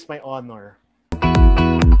always my honor.